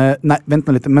jeg sånn, nei, vent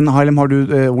nå litt, men Harlem,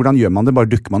 hvordan gjør man det?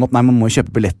 Bare dukker man opp? Nei, man må kjøpe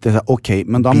billetter. Ok,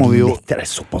 men da må vi jo... Billetter er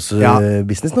såpass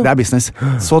business nå? Det er business.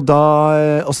 Så da,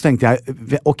 og så tenkte jeg,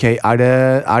 ok, er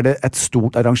det et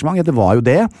stort arrangement? Ja, det var jo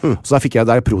det. Så da fikk jeg,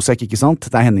 det er Prosek, ikke sant?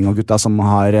 Det er Henning og Casino-gutta som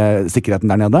har sikkerheten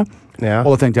der nede. Ja.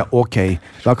 Og da tenkte jeg, ok,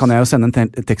 da kan jeg jo sende en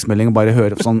tekstmelding og bare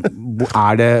høre sånn,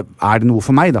 er det noe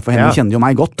for meg da? For henne kjenner jo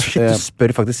meg godt. Shit, du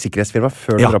spør faktisk sikkerhetsfirma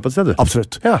før du drar på et sted, du.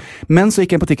 Absolutt. Men så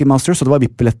gikk jeg på Ticketmaster, så det var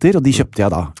VIP-billetter, og de kjøpte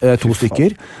jeg da, 2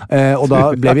 stykker. Og da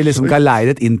ble vi liksom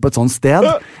galeiret inn på et sånt sted,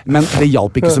 men det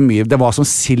hjalp ikke så mye. Det var som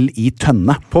sild i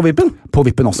tønne. På vippen? På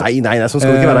vippen også. Nei, sånn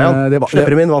skal det ikke være, Jan.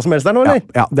 Slipper de inn hva som helst der nå, eller?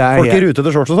 Ja, folk i rute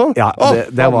til shorts og sånn? Ja,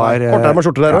 det var... Kortarm og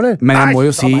skjorte der, eller? Men jeg må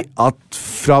jo si at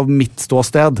fra mitt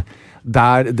ståsted,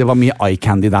 det var mye eye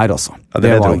candy der også.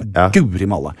 Det var guri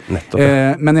malle.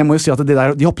 Men jeg må jo si at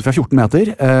de hoppet fra 14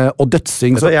 meter, og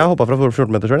dødsing... Jeg hoppet fra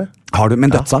 14 meter selv, Har du,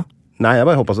 men dødsa? Nei, jeg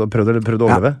bare hoppet og prøvde å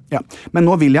overleve. Ja. Men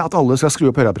nå vil jeg at alle skal skru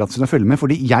opp høreapparatet sine og følge med,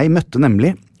 fordi jeg møtte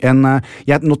nemlig nå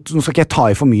skal ikke jeg ta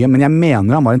i for mye, men jeg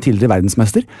mener han var en tidligere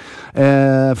verdensmester.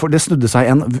 For det snudde seg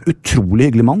en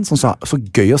utrolig hyggelig mann som sa, så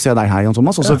gøy å se deg her, Jan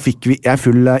Thomas, og så fikk jeg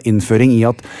full innføring i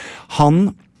at han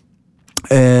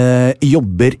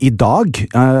jobber i dag,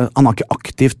 han har ikke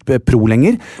aktivt pro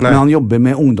lenger, men han jobber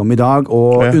med ungdom i dag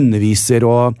og underviser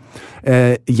og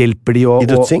hjelper de I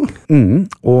dødsing?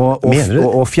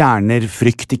 Og fjerner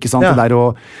frykt, ikke sant? Det der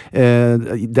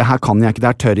det her kan jeg ikke,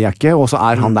 det her tør jeg ikke, og så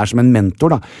han der som en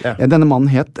mentor da. Denne mannen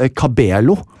het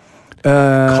Cabello.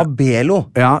 Cabello?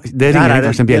 Ja, det ringer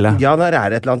kanskje en bjelle. Ja, der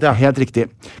et eller annet, Helt riktig.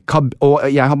 Og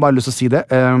jeg har bare lyst til å si det.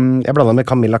 Jeg blandet med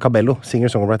Camilla Cabello,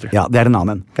 singer-songwriter. Ja, det en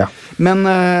annen. Men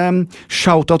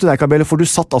shout-out til deg, Cabello, for du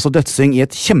satt altså dødsing i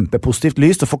et kjempepositivt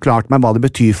lys og forklarte meg hva det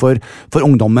betyr for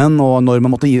ungdommen, og når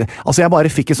man måtte gi det. Altså, jeg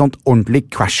bare fikk et sånt ordentlig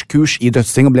crashkurs i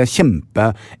dødsing, og ble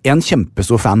en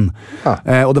kjempestor fan.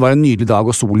 Og det var en nydelig dag,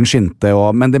 og solen skinte,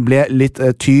 men det ble litt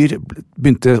tyr,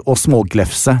 begynte å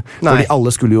småglefse, fordi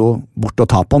alle skulle jo bort og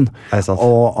ta på den,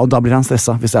 og da blir han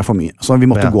stresset hvis det for mye, så vi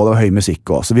måtte gå, det var høy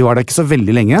musikk også. Så vi var der ikke så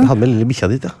veldig lenge. Du hadde med lille bikkja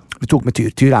ditt, Vi tok med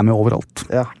Tyr med overalt.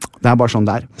 Det bare sånn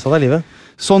der. Sånn livet.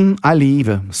 Sånn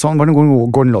livet. Sånn var den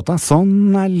går den låta.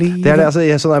 Sånn livet. Det det, altså,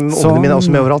 sånn ungene mine er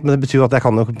også med overalt, men det betyr jo at jeg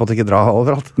kan jo på en måte ikke dra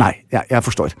overalt. Nei, jeg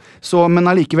forstår. Så, men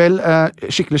allikevel,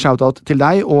 skikkelig shoutout til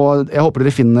deg, og jeg håper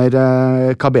dere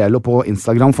finner Cabello på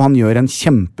Instagram, for han gjør en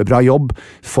kjempebra jobb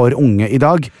for unge i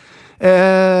dag.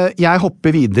 Jeg hopper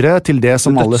videre til det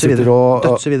som alle sitter og...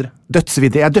 Dødse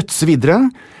videre. Jeg dødser videre.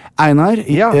 Einar,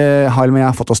 Harlem og jeg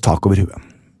har fått oss tak over huet.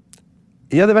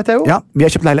 Ja, det vet jeg jo. Ja, vi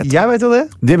har kjøpt leilighet. Jeg vet jo det.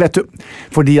 Det vet du.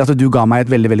 Fordi at du ga meg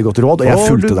et veldig, veldig godt råd, og jeg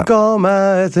fulgte det. Og du ga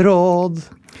meg et råd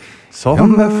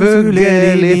som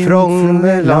fugler i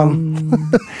Frognerland.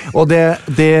 Og det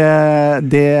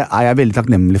er jeg veldig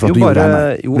takknemlig for at du gjorde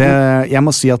det. Jeg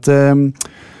må si at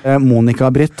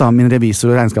Monica Britt, min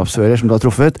revisor og regnskapsfører som du har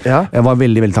truffet, jeg var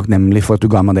veldig, veldig takknemlig for at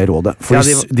du ga meg det rådet. For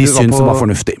de syns det var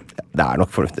fornuftig. Det er nok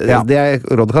fornuftig. Det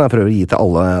rådet kan jeg prøve å gi til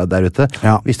alle der ute.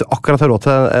 Hvis du akkurat har råd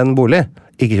til en bolig,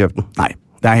 ikke kjøp den. Nei.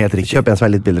 Det er helt riktig. Kjøp en som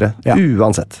er litt billigere,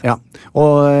 uansett. Ja,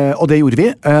 og det gjorde vi,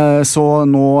 så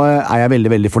nå er jeg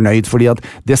veldig, veldig fornøyd, fordi at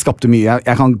det skapte mye.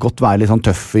 Jeg kan godt være litt sånn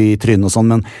tøff i trynet og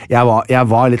sånn, men jeg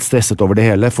var litt stresset over det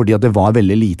hele, fordi at det var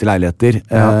veldig lite leiligheter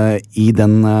i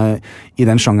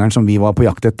den sjangeren som vi var på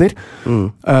jakt etter.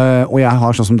 Og jeg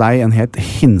har sånn som deg en helt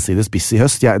hinsides biss i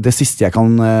høst. Det siste jeg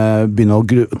kan begynne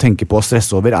å tenke på og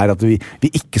stresse over, er at vi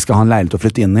ikke skal ha en leilighet å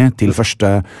flytte inn i til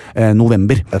 1.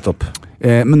 november.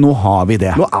 Men nå har vi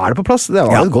det. Nå er det på plass. Det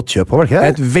var et godt kjøp, var det ikke det?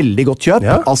 Et veldig godt kjøp.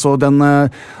 Altså,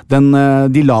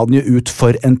 de la den jo ut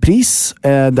for en pris.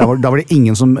 Da var det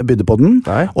ingen som bydde på den.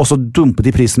 Og så dumpet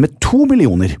de prisen med 2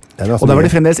 millioner. Og da var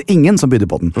det fremdeles ingen som bydde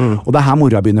på den. Og det her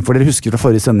moroa begynner, for dere husker fra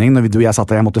forrige sending, når du og jeg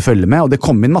satt der jeg måtte følge med, og det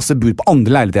kom inn masse bud på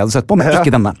andre leiligheter jeg hadde sett på, men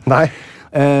ikke denne.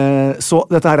 Så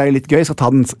dette her er litt gøy. Jeg skal ta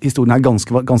den historien her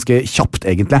ganske kjapt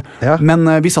egentlig, men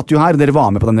vi satt jo her, dere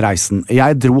var med på denne reisen.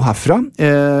 Jeg dro herfra,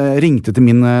 ringte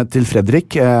til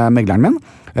Fredrik, megleren min,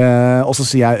 og så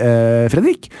sier jeg,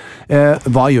 Fredrik,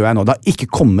 hva gjør jeg nå? Det har ikke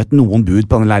kommet noen bud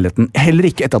på denne leiligheten, heller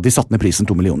ikke etter at de satte ned prisen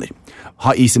 2 millioner.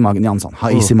 Ha is i magen, Jansson,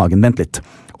 ha is i magen, vent litt.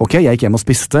 Ok, jeg gikk hjem og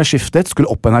spiste, skiftet, skulle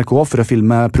opp på NRK for å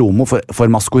filme promo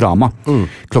for Maskorama.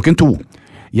 2:00.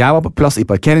 Jeg var på plass i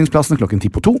parkeringsplassen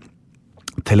 10:10.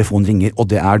 Telefonen ringer, og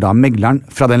det er da megleren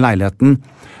fra den leiligheten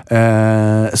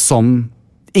som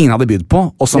ingen hadde bydd på,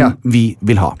 og som vi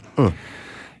vil ha.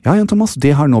 Ja, Jan Thomas,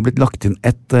 det har nå blitt lagt inn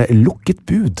et lukket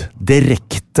bud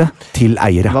direkte til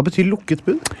eiere. Hva betyr lukket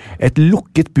bud? Et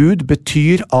lukket bud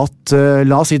betyr at,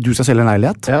 la oss si du skal selge en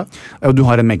leilighet, og du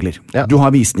har en megler. Du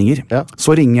har visninger.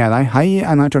 Så ringer jeg deg. Hei,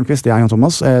 Einar Tørnqvist, det er Jan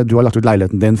Thomas. Du har lagt ut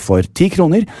leiligheten din for 10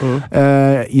 kroner.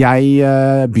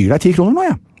 Jeg byr deg 10 kroner nå,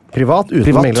 Privat,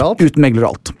 uten megler og alt? Uten megler og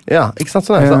alt. Ja, ikke sant?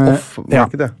 Sånn er det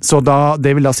off-market, det. Så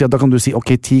det vil da si at da kan du si,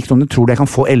 ok, 10 kroner, tror du jeg kan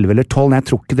få 11 eller 12? Nei, jeg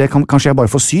tror ikke det, kanskje jeg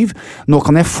bare får 7. Nå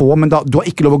kan jeg få, men du har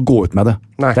ikke lov å gå ut med det.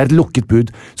 Nei. Det er et lukket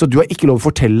bud. Så du har ikke lov å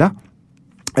fortelle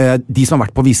de som har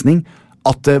vært på visning,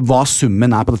 at hva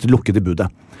summen er på dette lukkede budet.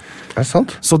 Er det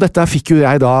sant? Så dette fikk jo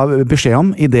jeg da beskjed om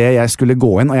i det jeg skulle gå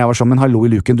inn, og jeg var sånn, men hallo i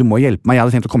luken, du må hjelpe meg. Jeg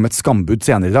hadde tenkt å komme med et skambud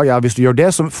senere i dag. Ja, hvis du gjør det,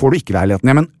 så får du ikke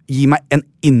leiligheten. Ja, men gi meg en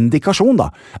indikasjon da.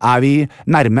 Er vi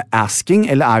nærme asking,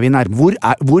 eller er vi nærme,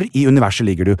 hvor i universet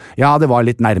ligger du? Ja, det var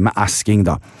litt nærme asking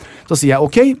da. Så sier jeg,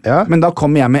 ok, men da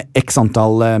kommer jeg med x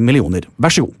antall millioner.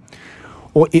 Vær så god.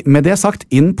 Og med det sagt,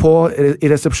 inn i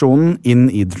resepsjonen, inn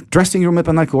i dressingrommet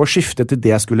på NRK, skiftet til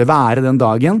det jeg skulle være den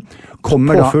dagen.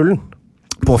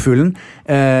 Påfuglen.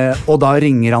 Og da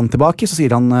ringer han tilbake, så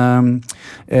sier han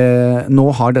nå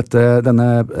har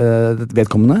denne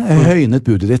vedkommende høynet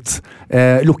budet ditt,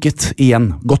 lukket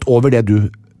igjen, gått over det du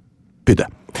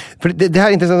bydde. For det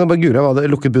er interessant å bare gule hva det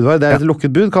lukket bud var. Det er et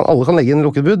lukket bud, alle kan legge inn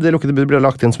lukket bud. Det lukkede bud blir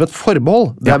lagt inn som et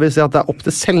forbehold. Det vil si at det er opp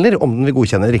til selger om den vil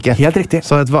godkjenne eller ikke. Helt riktig.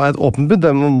 Så et åpent bud,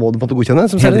 det må du på en måte godkjenne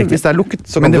som selger. Hvis det er lukket,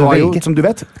 så kan men det du var jo, velge. som du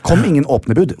vet, kom ingen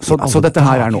åpne bud. Så dette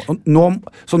her er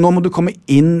så nå må du komme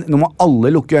inn, nå må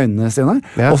alle lukke øynene sine,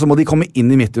 og så må de komme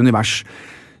inn i mitt univers.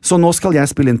 Så nå skal jeg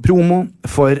spille inn promo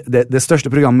for det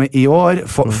største programmet i år,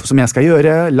 som jeg skal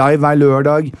gjøre, live hver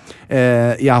lørdag.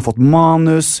 Jeg har fått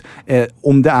manus,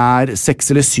 om det er 6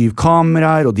 eller 7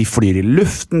 kameraer, og de flyr i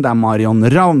luften, det er Marion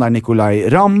Ravn, det er Nikolai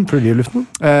Ramm. Flyr i luften?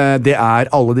 Det er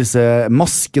alle disse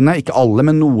maskene, ikke alle,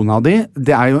 men noen av de.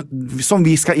 Det er jo som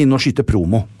vi skal inn og skyte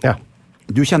promo. Ja.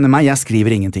 Du kjenner meg, jeg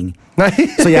skriver ingenting. Nei,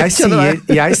 så jeg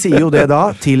sier jo det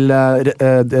da til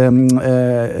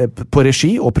på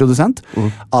regi og produsent.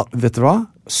 Vet du hva?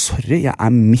 Sorry, jeg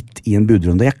er midt i en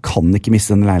budrunde. Jeg kan ikke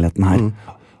miste denne leiligheten her.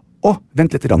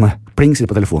 Vent litt, pling, sier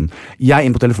på telefonen. Jeg er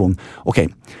inn på telefonen. Ok,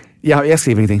 jeg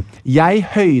skriver ingenting. Jeg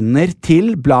høyner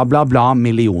til bla bla bla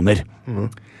millioner.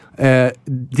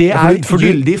 Det er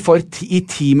gyldig i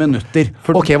 10 minutter.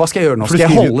 Ok, hva skal jeg gjøre nå? Skal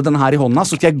jeg holde den her i hånda,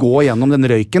 så skal jeg gå gjennom den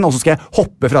røyken, og så skal jeg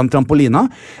hoppe fra en trampolina?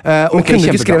 Men kunne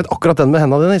du ikke skrevet akkurat den med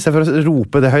hendene dine, i stedet for å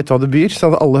rope det høyt hva du byr, så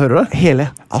at alle hører det?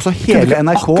 Hele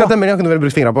NRK. Akkurat den meldingen kunne du vel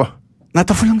brukt fingra på? Nei, det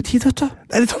tar for lang tid, vet du.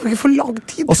 Nei, det tar ikke for lang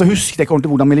tid. Og så husket jeg ikke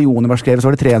ordentlig hvordan millioner var skrevet, så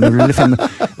var det 300 eller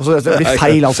 500, og så det blir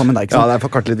feil alt sammen der, ikke sant? Ja, det er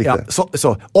for kartlig viktig. Ja,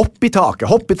 så opp i taket,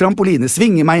 hopp i trampoline,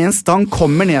 svinge meg i en stang,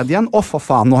 kommer ned igjen, for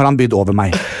faen, nå har han bydd over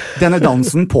meg. Denne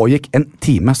dansen pågikk en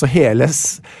time, så hele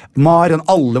Maren,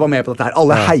 alle var med på dette her,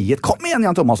 alle heiet, kom igjen,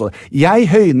 Jan Thomas, jeg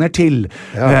høyner til.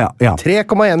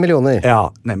 3,1 millioner.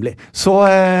 Ja, nemlig.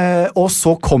 Og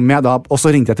så kom jeg da, og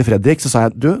så ringte jeg til Fredrik, så sa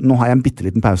jeg, du, nå har jeg en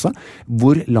bitteliten pause,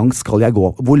 hvor langt skal jeg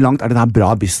gå? Hvor langt er det her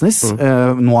bra business?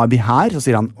 Nå er vi her, så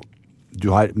sier han,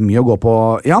 du har mye å gå på,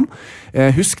 Jan.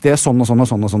 Husk det sånn og sånn og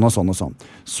sånn og sånn og sånn og sånn.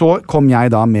 Så kom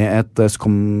jeg da med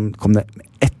kom det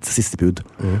ett siste bud.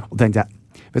 Og tenkte jeg,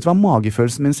 vet du hva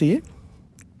magefølelsen min sier?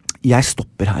 Jeg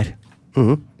stopper her.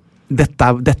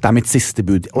 Dette er mitt siste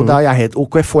bud. Og da er jeg helt,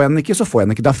 ok, får jeg den ikke, så får jeg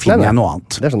den ikke. Da finner jeg noe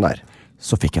annet. Det er sånn der.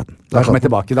 Så fikk jeg den. Da kom jeg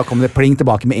tilbake, da kom det pling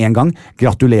tilbake med en gang.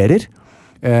 Gratulerer.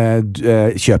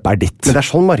 Kjøpet er ditt. Men det er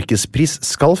sånn markedspris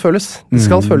skal føles. Det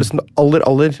skal føles som det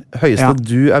aller høyeste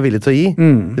du er villig til å gi.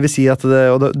 Det vil si at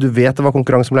du vet det var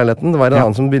konkurranse om leiligheten. Det var en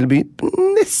annen som ville by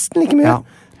nesten like mye.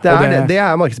 Det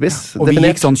er markedspris. Og vi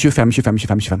gikk sånn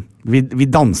 25. Vi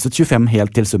danset 25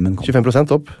 helt til summen kom.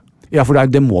 25% opp? Ja, for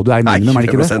det må du minimum, er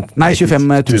det ikke det? Nei, 25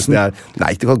 000.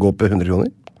 Nei, det kan gå opp 100 kroner.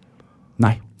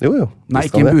 Nei. Jo. Nei,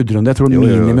 ikke en budrunde. Jeg tror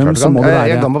minimum så må det være...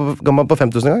 Jeg ga meg på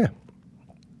 5000 en gang, jeg.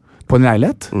 På en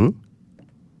leilighet?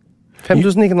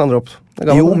 5000 gikk den andre opp.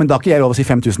 Jo, men da har ikke jeg lov å si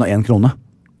 5001 kroner.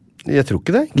 Jeg tror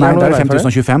ikke det. Nei, det er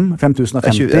 5025,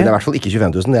 5050. Det er i hvert fall ikke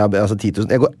 25 000, det er altså 10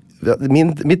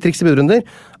 000. Mitt triks i budrunder,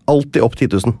 alltid opp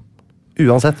 10 000.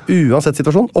 Uansett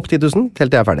situasjon, opp 10 000,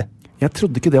 helt til jeg er ferdig. Jeg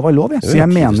trodde ikke det var lov, så jeg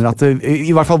mener at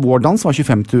i hvert fall vår dans var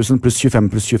 25 000 pluss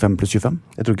 25 pluss 25 pluss 25.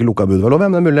 Jeg tror ikke lukka bud var lov,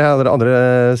 men det er mulig jeg har andre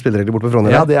spilleregler bort på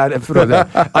Frogner. Ja, det er Frogner.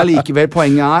 Allikevel,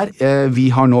 poenget vi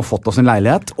har nå fått oss en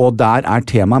leilighet, og der er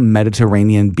tema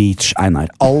Mediterranean Beach, Einar.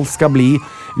 Alt skal bli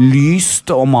lyst,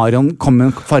 og Marion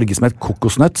kommer en farge som et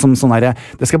kokosnøtt, som sånn her,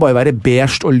 det skal bare være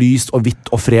beige og lyst og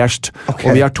hvitt og fresht, og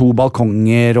vi har 2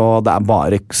 balkonger, og det er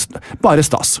bare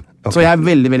stas. Så jeg er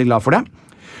veldig, veldig glad for det.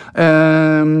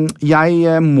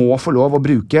 Jeg må få lov å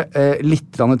bruke litt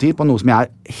tid på noe som jeg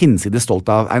er hinsides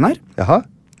stolt av, Einar. Jaha.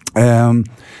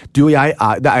 Du og jeg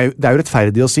det er jo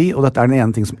rettferdig å si, og dette den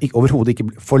ene ting som overhodet ikke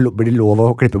blir lov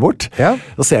å klippe bort.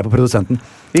 Da ser jeg på produsenten.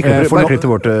 Vi klipper det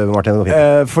bort, Martin.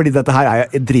 Fordi dette her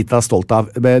jeg drita stolt av.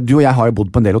 Du og jeg har jo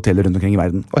bodd på en del hoteller rundt omkring i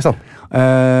verden. Oi, sant.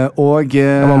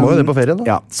 Man må jo det på ferien, da.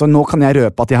 Ja, så nå kan jeg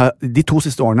røpe at de 2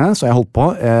 siste årene så har jeg holdt på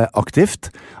aktivt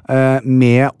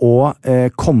med å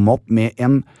komme opp med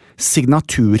en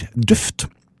signaturduft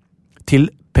til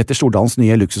Petter Stordalens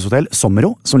nye luksushotell,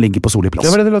 Sommero, som ligger på Solli plass.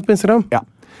 Det var det du låt på Instagram? Ja.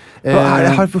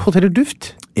 Har hoteller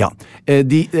duft? Ja.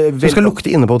 Så skal lukte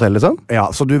inne på hotellet, sånn? Ja,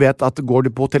 så du vet at går du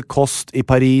på Hotel Cost i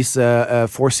Paris,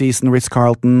 Four Seasons,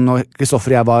 Ritz-Carlton, og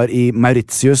Kristoffer og jeg var i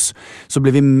Mauritius, så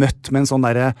ble vi møtt med en sånn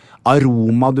der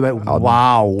aroma, du vet,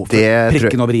 wow,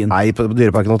 prikken over i-en. Nei, på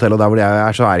Dyreparken Hotel, og der hvor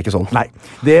jeg så det ikke sånn. Nei,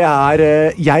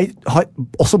 jeg har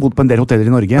også bodd på en del hoteller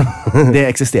i Norge. Det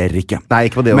eksisterer ikke. Nei,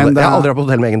 ikke på det. Jeg har aldri vært på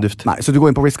hotell med egen duft. Nei, så du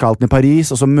går inn på Ritz-Carlton i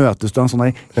Paris, og så møtes du en sånn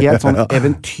helt sånn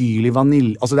eventyrlig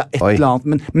vanilj, altså det et eller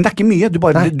annet, men det er ikke mye, du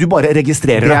bare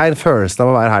registrerer det. Det en følelse av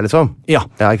å være her, liksom. Ja.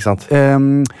 Ja, ikke sant?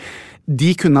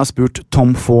 De kunne ha spurt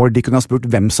Tom Ford, de kunne ha spurt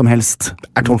hvem som helst.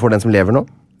 Tom Ford den som lever nå?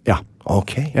 Ja.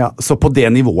 Ok. Ja, så på det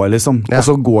nivået, liksom. Ja. Og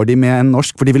så går de med en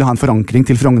norsk, for de vil ha en forankring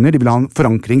til Frogner, de vil ha en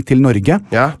forankring til Norge.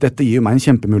 Ja. Dette gir jo meg en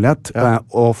kjempemulighet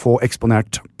å få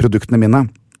eksponert produktene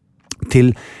mine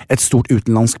til et stort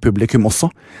utenlandsk publikum også.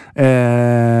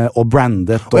 Og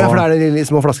brandet. Ja, for det de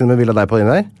små flaskene med bilde av deg på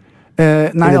inni der?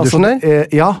 Nei, altså,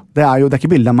 ja, det er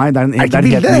ikke bilde av meg. Det ikke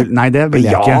bilde? Nei, det vil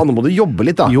jeg ikke. Ja, nå må du jobbe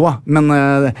litt da. Jo, men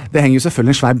det henger jo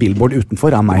selvfølgelig en svær billboard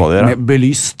utenfor av meg, med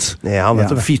belyst. Ja,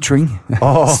 featuring.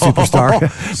 Superstar.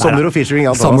 Sommer og featuring.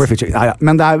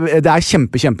 Men det er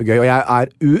kjempegøy, og jeg er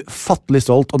ufattelig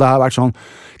stolt, og det har vært sånn,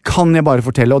 kan jeg bare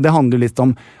fortelle, og det handler jo litt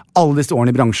om alle disse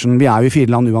årene i bransjen. Vi er jo i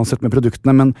 4 land uansett med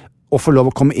produktene, men å få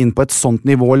lov å komme inn på et sånt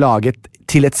nivå og lage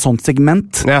til et sånt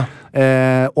segment,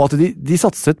 og at de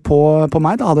satset på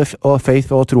meg, da hadde faith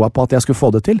og troa på at jeg skulle få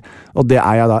det til, og det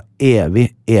er jeg da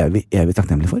evig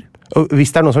takknemlig for. Og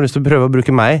hvis det er noen som har lyst til å prøve å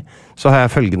bruke meg, så har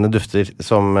jeg følgende dufter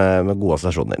som, med gode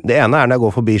assosiasjoner. Det ene når jeg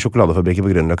går forbi sjokoladefabrikken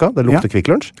på Grünerløkka, det lukter Kvikk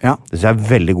Lunsj. Det synes jeg er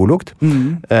veldig god lukt. Og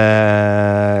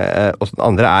den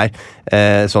andre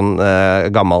sånn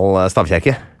gammel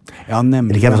stavkjerke. Ja,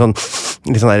 nemlig.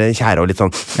 Litt sånn der kjære og litt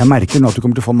sånn. Jeg merker nå at du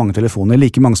kommer til å få mange telefoner,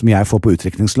 like mange som jeg får på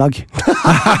utdrikningslag.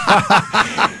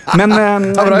 Men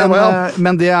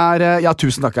det ja,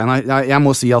 tusen takk, Einar. Jeg må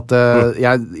si at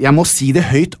jeg må si det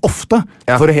høyt ofte,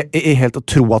 for helt å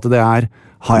tro at det har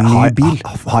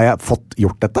jeg fått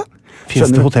gjort dette?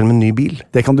 Finnes det hotell med ny bil?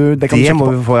 Det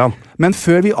må vi få, ja. Men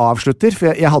før vi avslutter, for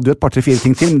jeg hadde jo et par, 3-4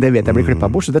 ting til, men det vet jeg blir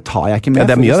klippet bort, så det tar jeg ikke med. Ja,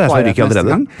 det er mye av det som ryker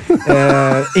allerede.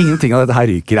 Ingenting av dette her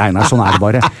ryker, Einar, sånn det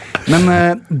bare. Men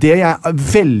det jeg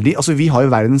veldig, altså vi har jo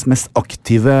verdens mest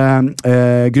aktive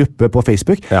gruppe på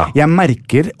Facebook. Jeg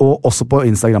merker, og også på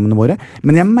Instagrammene våre,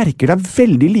 men jeg merker det er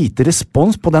veldig lite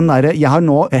respons på den der, jeg har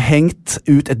nå hengt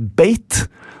ut et bait,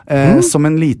 som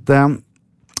en lite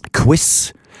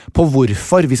quiz på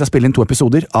hvorfor vi skal spille inn 2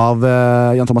 episoder av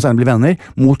Jan Thomas og Einar blir venner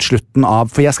mot slutten av,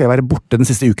 for jeg skal være borte den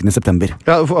siste uken i september.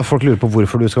 Ja, folk lurer på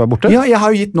hvorfor du skal være borte? Ja, jeg har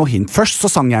jo gitt noe hint. Først så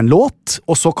sang jeg en låt,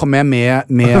 og så kom jeg med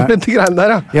de greiene der,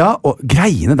 ja. Ja, og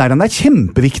greiene der, den er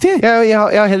kjempeviktig. Jeg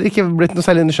har heller ikke blitt noe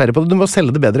særlig nysgjerrig på det. Du må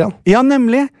selge det bedre, Jan. Ja,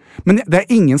 nemlig. Men det er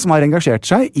ingen som har engasjert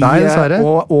seg i, nei, så det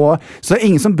er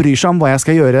ingen som bryr seg om hva jeg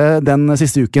skal gjøre den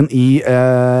siste uken i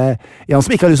Jan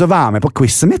som ikke har lyst til å være med på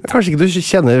quizet mitt. Kanskje ikke du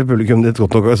kjenner publikum ditt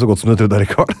godt nok, så godt som du trodde,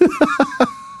 Rikard.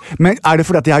 Men er det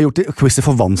fordi at jeg har gjort quizet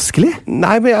for vanskelig?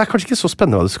 Nei, men jeg er kanskje ikke så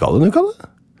spennende hva du skal denne uka,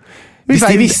 da. Hvis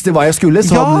de visste hva jeg skulle,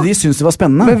 så hadde de syntes det var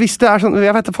spennende. Men hvis det er sånn,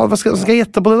 jeg vet ikke, hva skal jeg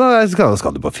gjette på det da?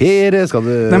 Skal du på ferie? Skal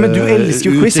du Nei, men du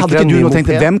elsker jo quiz. Hadde ikke du nå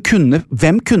tenkt,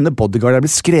 hvem kunne Bodyguard ha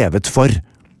blitt skrevet for?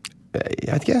 Jeg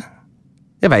vet ikke.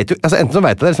 Jeg vet jo, altså enten så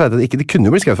vet jeg det, eller så vet jeg det ikke. Det kunne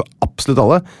jo blitt skrevet for absolutt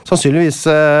alle. Sannsynligvis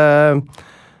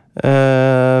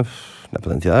på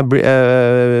den tiden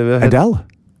Adele?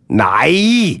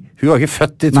 Nei! Hun var ikke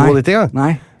født i 92 gang.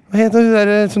 Nei. Hva heter hun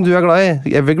der som du er glad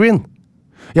i? Evergreen?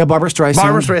 Ja, Barbara Streisand.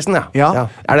 Barbara Streisand,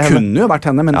 ja. Er det kunne jo vært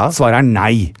henne, men svaret er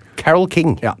nei. Carole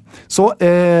King. Ja. Så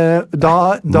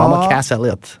da Mama Cass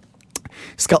Elliot.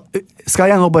 Skal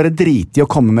jeg nå bare drite i å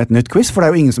komme med et nytt quiz, for det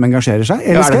er jo ingen som engasjerer seg?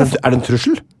 Ja, er det en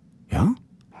trussel? Ja.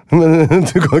 Men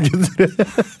du kan ikke true.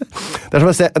 Det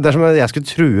er som jeg skulle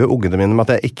true ungene mine med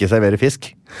at jeg ikke serverer fisk.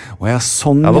 Ja,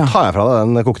 sånn, ja. Da tar jeg fra deg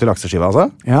den kokte lakseskiva, altså.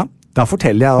 Ja, da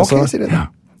forteller jeg altså. Ok, sier det.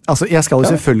 Altså, jeg skal jo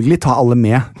selvfølgelig ta alle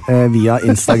med via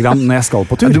Instagram når jeg skal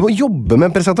på tur. Ja, du må jobbe med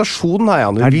en presentasjon her,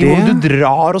 Jan. Du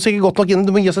drar oss ikke godt nok inn.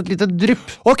 Du må gi oss et lite drypp.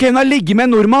 Ok, hun har ligget med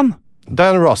en nordmann.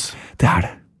 Diana Ross. Det er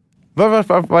det. Hva er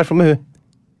det for med hun?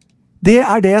 Det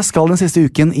er det jeg skal den siste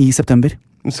uken i september.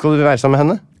 Skal du være sammen med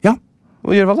henne? Ja.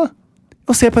 Gjør hva da?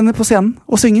 Og se på henne på scenen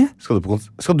og synge.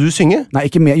 Skal du synge? Nei,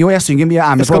 ikke med. Jo, jeg synger, men jeg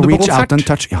er med på Reach Out and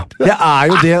Touch. Ja. Det er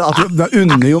jo det at du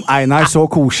unner jo Einar så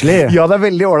koselig. Ja, det er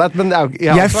veldig ordentlig, men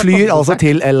jeg flyr altså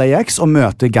til LAX og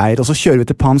møter Geir, og så kjører vi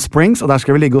til Palm Springs, og der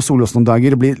skal vi ligge og sole oss noen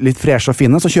dager og bli litt freshe og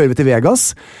fine. Så kjører vi til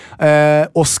Vegas,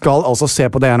 og skal altså se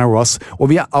på Diana Ross.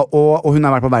 Og hun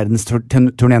har vært på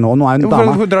verdensturné nå. Nå er hun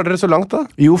dame. Hvorfor drar dere så langt da?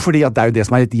 Jo, fordi at det er jo det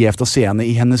som er litt gjevt å se henne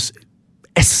i hennes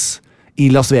S i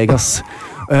Las Vegas.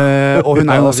 Og hun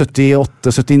er jo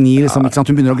 78-79 liksom, ikke sant?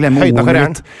 Hun begynner å glemme ordene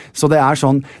litt. Så det er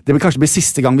sånn, det vil kanskje bli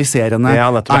siste gang vi ser henne.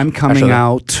 I'm Coming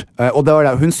Out. Og det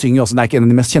det, hun synger jo også, det er ikke en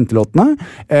av de mest kjente låtene.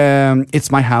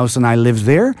 It's My House and I Live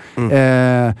There.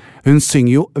 Hun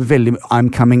synger jo veldig I'm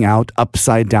Coming Out,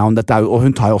 Upside Down, og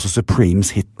hun tar jo også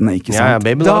Supremes-hittene, ikke sant?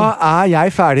 Baby, da er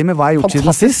jeg ferdig med hva jeg har gjort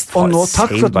siden sist, og nå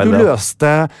takk for at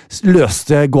du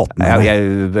løste gåten.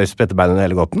 Jeg spette beina i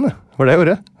hele gåten, det var det jeg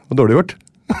gjorde. Det var dårlig gjort.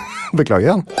 Beklager,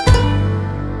 Jan.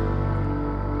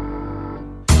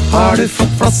 Har du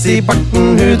fått flass i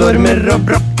barten, hudormer og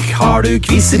brokk? Har du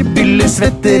kviser, byller,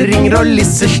 svetter, ringer og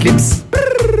lisseslips?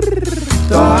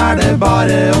 Da er det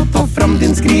bare å ta fram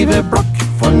din skriveblokk,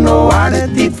 for nå er det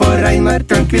tid for Einar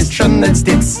Tørnquist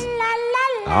skjønnhetstips.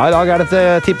 Ja, i dag er det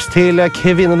et tips til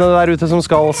kvinnene der ute som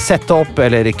skal sette opp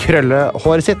eller krølle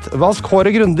håret sitt. Vask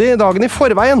håret grundig dagen i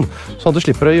forveien, sånn at du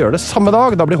slipper å gjøre det samme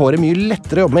dag. Da blir håret mye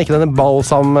lettere å jobbe med, ikke denne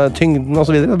balsamtyngden og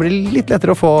så videre. Det blir litt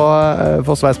lettere å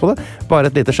få sveis på det.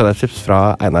 Bare et lite skjønnhetstips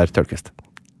fra Einar Tørnquist.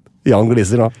 Jan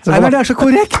gliser nå. Nei, men det er så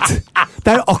korrekt! Det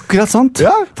er jo akkurat sant.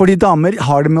 Ja. Fordi damer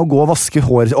har det med å gå og vaske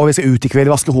hår, og vi skal ut i kveld,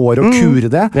 vaske håret og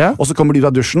kure det, og så kommer de ut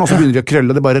av dusjen, og så begynner de å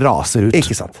krølle, det bare raser ut.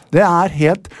 Ikke sant. Det er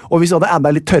helt, og hvis det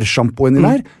hadde litt tørrshampoo inni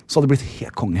der, så hadde det blitt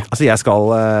helt konge. Altså jeg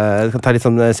kan ta litt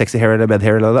sånn sexy hair eller bed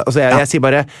hair eller det. Altså jeg sier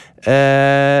bare,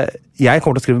 jeg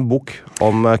kommer til å skrive en bok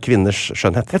om kvinners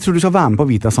skjønnhet. Jeg tror du skal være med på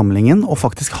Vita-samlingen og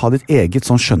faktisk ha ditt eget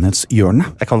sånn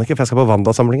skjønnhetshjørne. Jeg kan ikke, for jeg skal på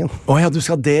Wanda-samlingen. Åja, du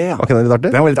skal det, ja. Ok, det er litt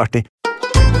artig? Det var litt artig.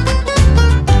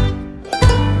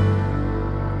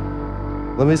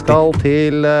 Når vi skal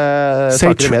til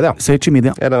saker i media. Sage i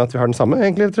media. Jeg regner at vi har den samme,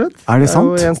 egentlig, rett og slett. Er det sant?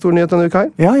 Det er jo en stor nyhet denne uka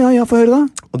her. Ja, få høre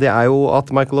da. Og det er jo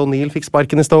at Michael O'Neill fikk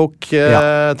sparken i Stoke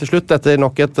til slutt, etter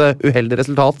nok et uheldig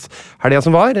resultat helgen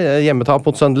som var, hjemmetap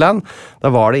mot Sunderland. Da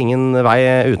var det ingen vei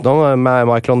utenom.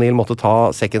 Michael O'Neill måtte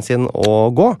ta sekken sin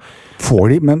og gå.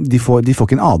 Men de får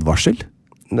ikke en advarsel?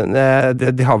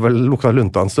 De har vel lukta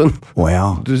lunta en stund.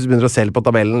 Du begynner å se på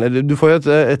tabellen. Du får jo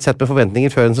et sett med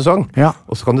forventninger før en sesong,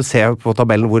 og så kan du se på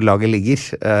tabellen hvor laget ligger,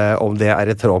 om det er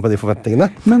i tråd med de forventningene.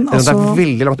 Men altså, det er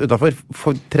veldig langt utenfor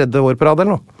for tredje år på rad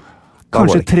eller noe.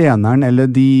 Kanskje treneren eller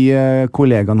de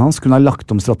kollegaene hans kunne ha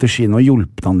lagt om strategien og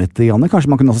hjulpet han litt.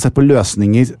 Kanskje man kunne også sett på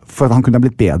løsninger for at han kunne ha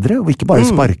blitt bedre, og ikke bare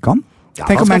sparke han.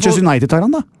 Tenk om Manchester United tar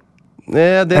han da.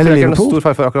 Det tror jeg ikke er noe stor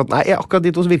far for akkurat. Nei, akkurat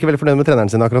de to virker veldig fornøyd med treneren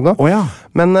sin akkurat nå.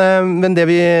 Men det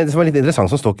som var litt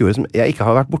interessant som Stoke gjorde, som jeg ikke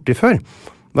har vært borti før,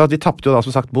 var at vi tappte jo da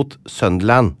som sagt mot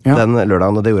Sunderland den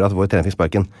lørdagen, og det gjorde at vår trener fikk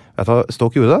sparken. Vet du hva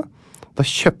Stoke gjorde da? Da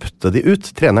kjøpte de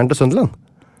ut treneren til Sunderland.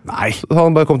 Nei. Så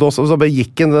han bare kom til oss, og så bare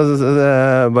gikk han,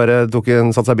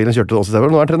 satt seg i bilen og kjørte til oss i stedet.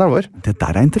 Nå er treneren vår. Det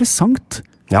der er interessant.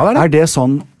 Ja, det er det. Er det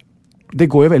sånn? Det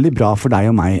går jo veldig bra for deg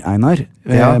og meg, Einar,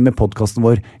 med podcasten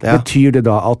vår. Betyr det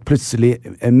da at plutselig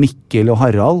Mikkel og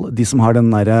Harald, de som har den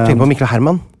der... Tenk på Mikkel og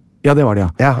Herman. Ja, det var det,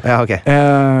 ja. Ja, ok.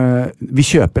 Vi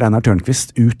kjøper Einar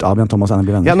Tørnquist ut av Jan Thomas Einar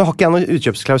blir venner. Ja, nå har ikke jeg noen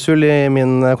utkjøpsklausul i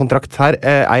min kontrakt her.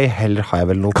 Heller har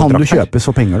jeg vel noen kontrakt her. Kan du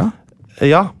kjøpes for penger da?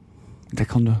 Ja. Det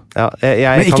kan du. Ja,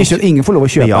 men ikke ingen får lov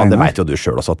å kjøpe Einar. Ja, det vet jo du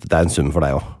selv også, at det er en sum for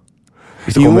deg også.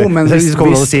 Hvis du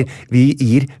kommer og sier vi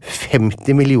gir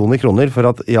 50 millioner kroner for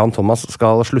at Jan Thomas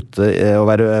skal slutte å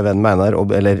være venn med Einar,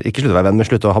 eller ikke slutte å være venn, men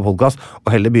slutte å ha podcast,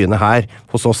 og heller begynne her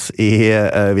hos oss i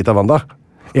Vita Wanda.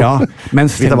 Ja, men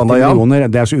 50 millioner,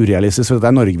 det er så urealistisk, for det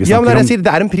er Norge vi snakker om. Ja, men jeg sier,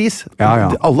 det er en pris.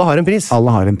 Alle har en pris.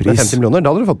 Alle har en pris. Med 50 millioner,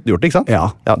 da hadde du fått gjort det, ikke sant? Ja,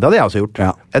 det hadde jeg også gjort.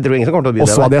 Jeg tror ingen som kommer til å by det.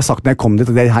 Og så hadde jeg sagt når jeg kom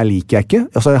dit, det her liker jeg ikke,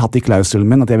 og så hadde jeg hatt i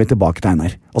klausulen min at jeg vil tilbake til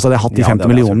Einar. Og så hadde jeg hatt de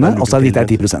 50 millionene, og så hadde jeg gitt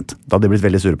deg 10%. Da hadde de blitt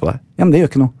veldig sure på deg. Ja, men det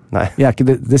gjør ikke noe. Nei.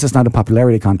 This is not a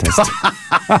popularity contest.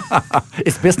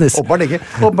 It's business.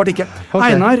 Åpenbart ikke.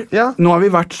 Okay. Einar, nå har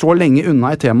vi vært så lenge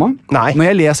unna et tema. Nei. Når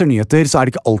jeg leser nyheter, så er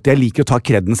det ikke alltid jeg liker å ta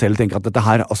kredden selv og tenke at dette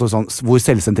her, altså sånn, hvor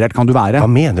selvsentrert kan du være?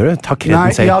 Hva mener du? Ta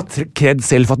kredden selv? Ja, kred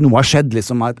selv for at noe har skjedd,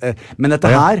 liksom. Men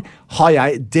dette her har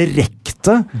jeg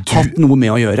direkte hatt noe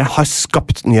med å gjøre. Har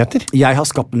skapt nyheter? Jeg har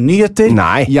skapt nyheter.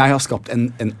 Nei. Jeg har skapt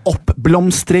en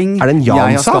oppblomstring. Er det en Jan-sak?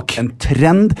 Jeg har skapt en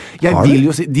trend.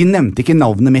 De nevnte ikke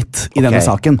navnet mitt i denne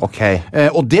saken. Okay.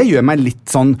 Og det gjør meg litt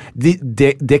sånn,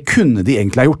 det kunne de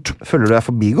egentlig ha gjort. Føler du deg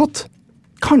forbigått?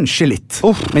 Kanskje litt,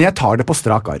 men jeg tar det på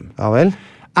strak arm. Ja vel.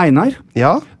 Einar,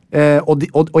 ja?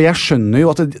 Og jeg skjønner jo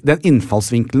at den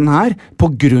innfallsvinkelen her, på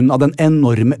grunn av den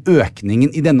enorme økningen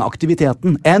i denne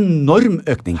aktiviteten, enorm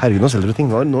økning. Herregud, nå selger du ting,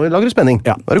 nå lager du spenning.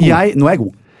 Ja. Nå er jeg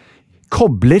god.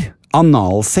 Kobler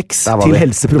analsex til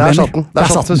helseproblemer. Der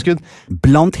satt det skudd.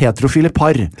 Blant heterofile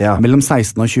par mellom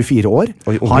 16 og 24 år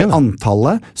har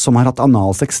antallet som har hatt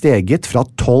analsex steget fra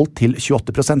 12 til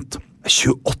 28%.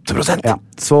 28%? Ja,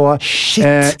 så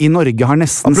i Norge har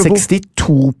nesten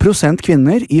 62%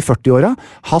 kvinner i 40-åra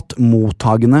hatt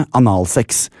mottagende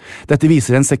analsex. Dette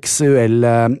viser en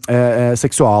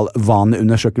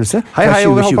seksualvaneundersøkelse fra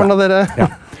 2020. Overhopperne dere. Ja.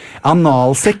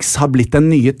 Analsex har blitt den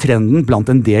nye trenden blant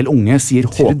en del unge, sier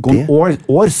Håkon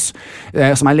Års,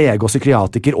 som er lege og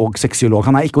psykiatriker og seksiolog.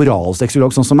 Han er ikke oralseksiolog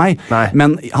sånn som meg,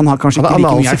 men han har kanskje ikke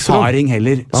like mye erfaring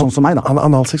heller, sånn som meg da. Han er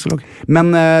analseksolog.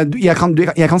 Men jeg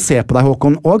kan se på deg,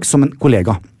 Håkon, også som en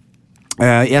kollega.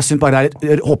 Jeg synes bare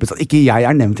det er håpet at ikke jeg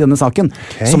er nevnt i denne saken,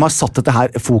 som har satt dette her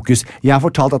fokus. Jeg har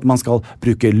fortalt at man skal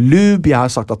bruke lube, jeg har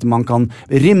sagt at man kan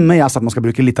rimme, jeg har sagt at man skal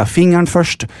bruke litt av fingeren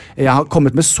først. Jeg har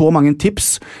kommet med så mange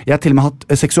tips. Jeg har til og med hatt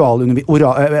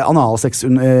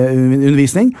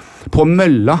analsexundervisning på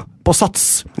mølla på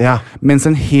Sats, mens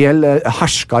en hel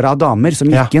herskare av damer som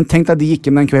gikk inn, tenkte at de gikk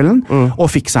inn den kvelden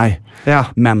og fikk seg.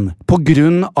 Men på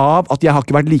grunn av at jeg har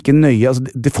ikke vært like nøye, altså,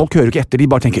 folk hører jo ikke etter, de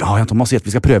bare tenker, Jan Thomas sier at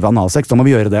vi skal prøve analsex, da må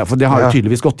vi gjøre det, for det har jo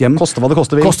tydeligvis gått hjem. Koste hva det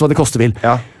koste vil.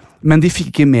 Men de fikk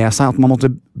ikke med seg at man måtte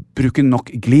bruke nok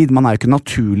glid. Man er jo ikke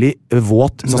naturlig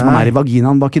våt, sånn som man er i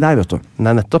vaginaen baki der, vet du.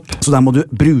 Nei, nettopp. Så der må du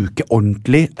bruke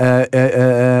ordentlig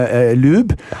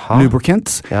lube,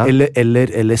 lubricant,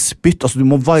 eller spytt. Altså, du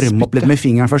må varme opp litt med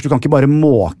fingeren først. Du kan ikke bare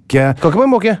måke.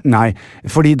 Nei,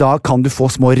 fordi da kan du få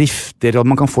små rifter, og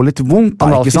man kan få litt vondt,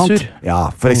 ikke sant?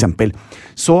 Ja, for eksempel.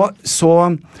 Så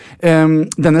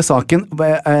denne saken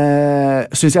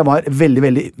synes jeg var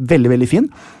veldig fin.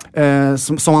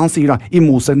 Som han sier da, i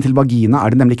motsetning til vagina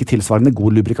er det nemlig ikke tilsvarende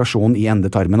god lubrikasjon i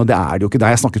endetarmen, og det er det jo ikke, det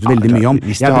har jeg snakket veldig mye om.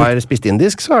 Hvis du har spist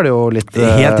indisk, så er det jo litt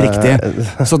helt riktig,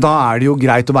 så da er det jo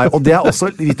greit å være, og det er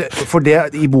også for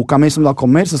det i boka mi som da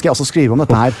kommer, så skal jeg også skrive om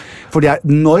dette her, for det er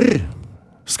når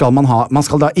skal man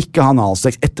skal da ikke ha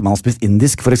analsex etter man har spist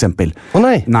indisk, for eksempel.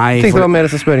 Nei, tenkte det var mer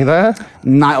spøring da?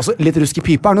 Nei, altså litt rusk i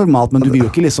pipa er normalt, men du vil jo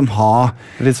ikke liksom ha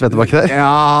litt svette baki der?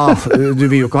 Ja, du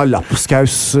vil jo ikke ha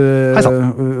lapskaus. Hei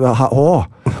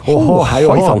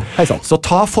sann. Så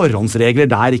ta forhåndsregler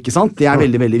der, ikke sant? Det er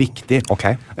veldig, veldig viktig. Ok,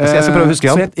 så jeg skal prøve å huske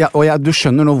han. Du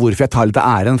skjønner nå hvorfor jeg tar litt av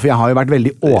æren, for jeg har jo vært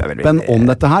veldig åpen om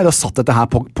dette her, og satt dette her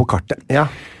på kartet.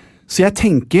 Så jeg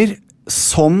tenker,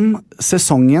 som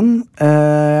sesongen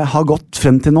har gått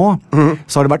frem til nå,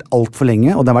 så har det vært alt for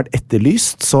lenge, og det har vært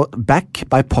etterlyst, så back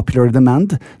by popular demand,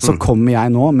 så kommer jeg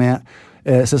nå med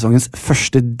sesongens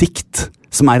første dikt,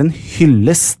 som er en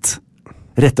hyllest,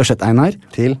 rett og slett, Einar,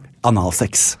 til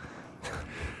analsex.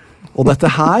 Og dette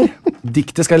her,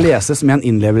 diktet skal leses med en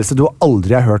innlevelse du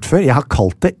aldri har hørt før. Jeg har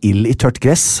kalt det Ild i tørt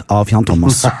gress av Jan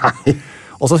Thomas.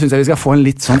 Og så synes jeg vi skal få en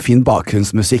litt sånn fin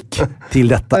bakgrunnsmusikk til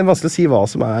dette. Det er vanskelig å si hva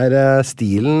som er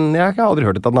stilen. Jeg har aldri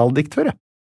hørt et analdikt før,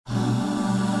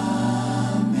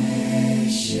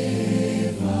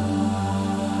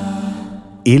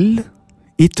 Ild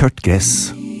i tørt gress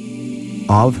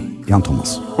av Jan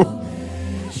Thomas.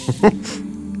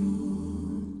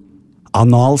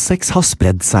 Analsex har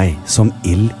spredd seg som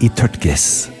ild i tørt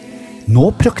gress. Nå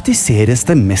praktiseres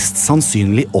det mest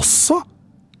sannsynlig også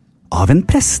av en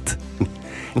prest.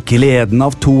 Gleden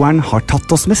av toeren har tatt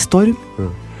oss med storm,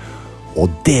 og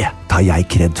det tar jeg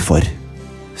kred for,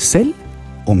 selv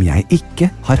om jeg ikke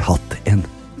har hatt en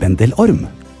vendelorm.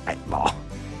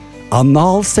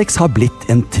 Analsex har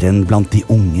blitt en trend blant de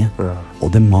unge,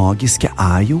 og det magiske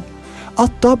er jo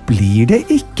at da blir det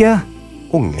ikke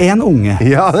en unge.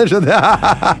 Ja, det skjønner jeg.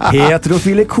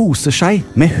 Heterofile koser seg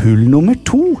med hull nummer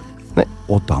 2,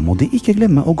 og da må de ikke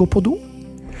glemme å gå på do.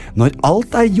 Når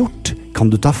alt er gjort, kan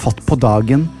du ta fatt på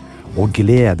dagen og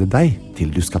glede deg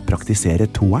til du skal praktisere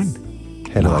toeren.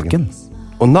 Hele naken.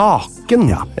 Dagen. Og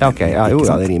naken? Ja, ok.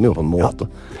 Det rimer jo på en måte.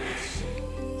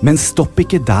 Men stopp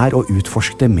ikke der og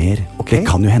utforsk det mer. Det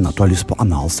kan jo hende at du har lyst på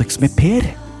analsex med Per.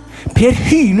 Per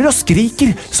hyler og skriker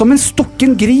som en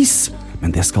stukken gris.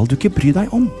 Men det skal du ikke bry deg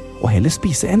om, og heller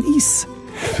spise en is.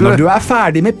 Når du er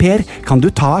ferdig med Per, kan du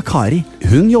ta av Kari.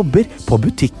 Hun jobber på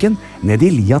butikken ned i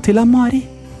lia til Amari.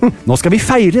 Nå skal vi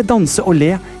feire, danse og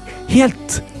le,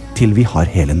 helt til vi har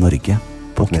hele Norge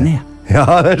på kne.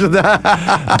 Ja, det skjønner jeg.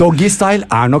 Doggy-style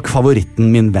er nok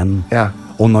favoritten, min venn.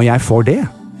 Og når jeg får det,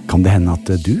 kan det hende at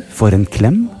du får en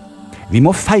klem. Vi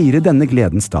må feire denne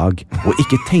gledens dag, og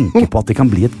ikke tenke på at det kan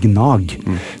bli et gnag.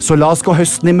 Så la oss gå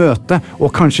høsten i møte, og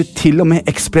kanskje til og med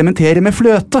eksperimentere med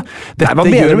fløte. Dette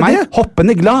gjør meg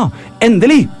hoppende glad.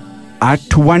 Endelig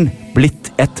toeren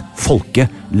blitt et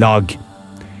folkelag.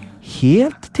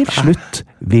 Helt til slutt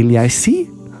vil jeg si,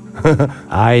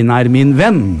 Einar min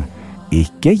venn,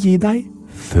 ikke gi deg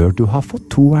før du har fått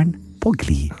toeren på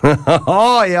glid.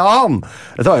 Jan!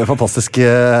 Dette var jo fantastisk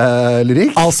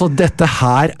lyrikk. Altså, dette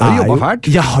her har du jobbet fælt?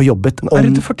 Jeg har jobbet Er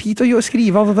det for tid til å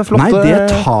skrive av dette flotte? Nei, det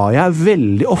tar jeg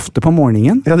veldig ofte på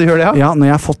morgenen. Ja, du gjør det, ja? Ja,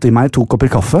 når jeg har fått i meg 2 kopper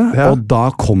kaffe, og da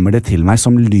kommer det til meg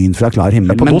som lyn fra klar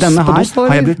himmel. Men denne her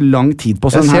har jeg brukt lang tid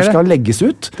på, så den her skal legges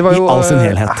ut i all sin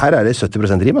helhet. Her er det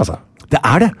 70% rim, altså. Det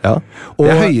er det. Ja. Det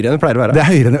er høyere enn det pleier å være. Det er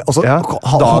høyere enn også,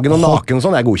 Dagen og naken og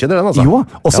sånn, jeg godkjenner den, altså. Jo,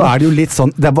 og så er det jo litt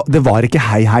sånn, det var ikke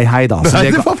hei, hei, hei da. Nei,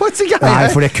 det var faktisk ikke hei, hei.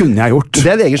 Nei, for det kunne jeg gjort. Det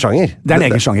er en egen sjanger. Det er en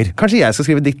egen sjanger. Kanskje jeg skal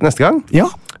skrive dikt neste gang?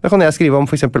 Ja. Da kan jeg skrive om,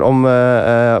 for eksempel, om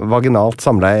vaginalt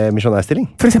samleie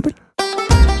misjonærstilling. For eksempel.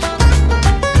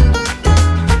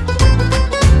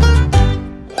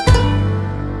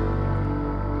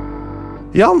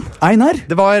 Jan, Einar,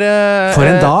 det var for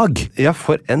en dag. Ja,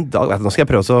 for en dag. Vet du, nå skal jeg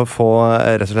prøve å få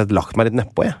rett og slett lagt meg litt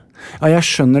nedpå, jeg. Ja, jeg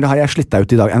skjønner det. Har jeg slitt deg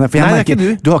ut i dag? For jeg merker,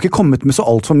 du har ikke kommet med så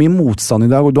alt for mye motstand i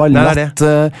dag, og du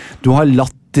har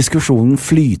latt diskusjonen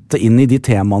flyte inn i de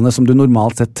temaene som du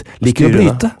normalt sett liker å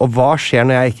bryte. Og hva skjer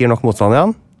når jeg ikke gir nok motstand,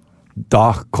 Jan?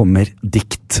 Da kommer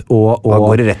dikt og Da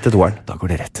går det rett til toeren. Da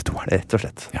går det rett til toeren. Rett og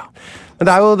slett. Ja. Men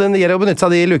det gjelder å benytte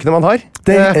seg av de lukene man har.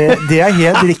 Det er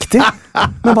helt riktig.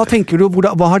 Men hva tenker du,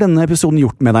 hva har denne episoden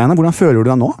gjort med deg, Anna? Hvordan føler du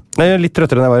deg nå? Jeg er litt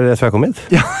trøttere enn jeg var rett før jeg kom hit.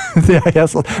 Ja, det er jeg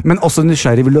sånn. Men også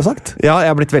nysgjerrig, vil du ha sagt? Ja, jeg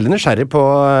har blitt veldig nysgjerrig på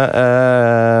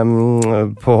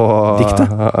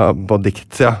Diktet? På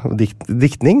dikt, ja.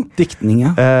 Diktning. Diktning,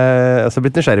 ja. Altså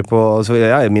blitt nysgjerrig på,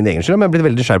 min egen skyld, men jeg har blitt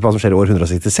veldig nysgjerrig på hva som skjer i år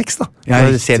 166, da.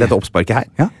 Jeg ser dette oppsparket her.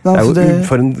 Ja,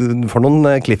 for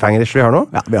noen cliffhangers vi har nå.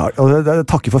 Ja, vi har, og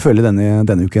takker for følget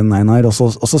denne uken, Einar, og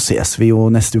så ses vi jo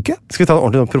neste uke. Skal vi ta en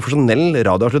ordentlig profesjonell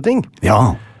radioavslutning?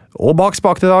 Ja. Og bak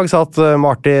spaken i dag satt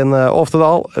Martin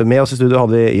Oftedal. Med oss i studio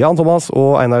hadde vi Jan Thomas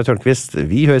og Einar Tørnquist.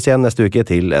 Vi høres igjen neste uke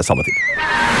til samme tid.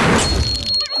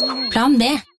 Plan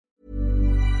B.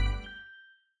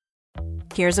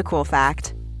 Here's a cool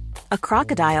fact. A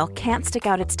crocodile can't stick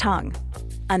out its tongue.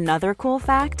 Another cool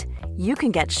fact, you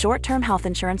can get short-term health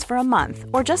insurance for a month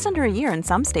or just under a year in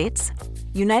some states.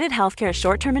 United Healthcare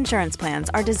short-term insurance plans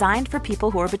are designed for people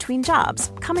who are between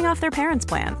jobs, coming off their parents'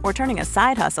 plan, or turning a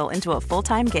side hustle into a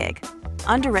full-time gig.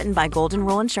 Underwritten by Golden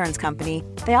Rule Insurance Company,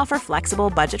 they offer flexible,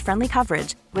 budget-friendly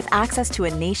coverage with access to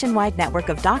a nationwide network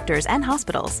of doctors and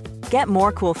hospitals. Get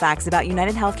more cool facts about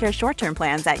United Healthcare short-term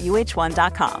plans at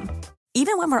uh1.com.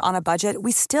 Even when we're on a budget,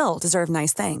 we still deserve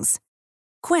nice things.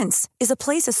 Quince is a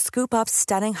place to scoop up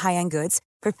stunning high-end goods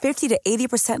for 50 to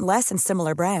 80% less than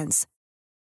similar brands.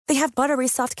 They have buttery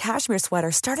soft cashmere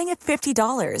sweaters starting at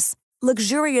 $50,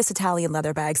 luxurious Italian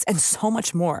leather bags, and so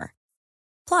much more.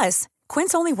 Plus,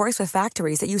 Quince only works with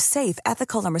factories that use safe,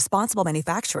 ethical, and responsible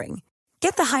manufacturing.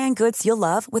 Get the high-end goods you'll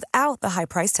love without the high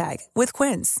price tag with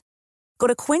Quince. Go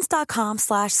to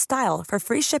quince.com/style for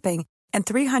free shipping and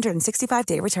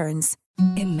 365-day returns.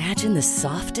 Imagine the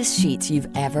softest sheets you've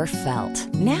ever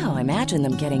felt. Now imagine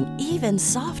them getting even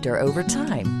softer over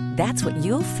time. That's what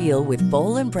you'll feel with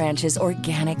Boll & Branch's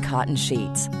organic cotton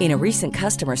sheets. In a recent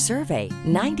customer survey,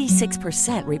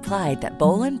 96% replied that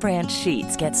Boll & Branch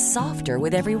sheets get softer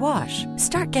with every wash.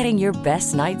 Start getting your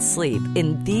best night's sleep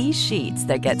in these sheets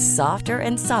that get softer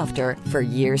and softer for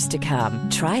years to come.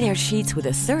 Try their sheets with a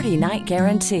 30-night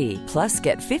guarantee. Plus,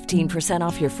 get 15%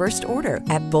 off your first order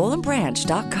at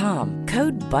bollandbranch.com.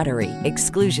 Code BUTTERY.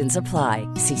 Exclusions apply.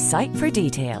 See site for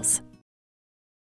details.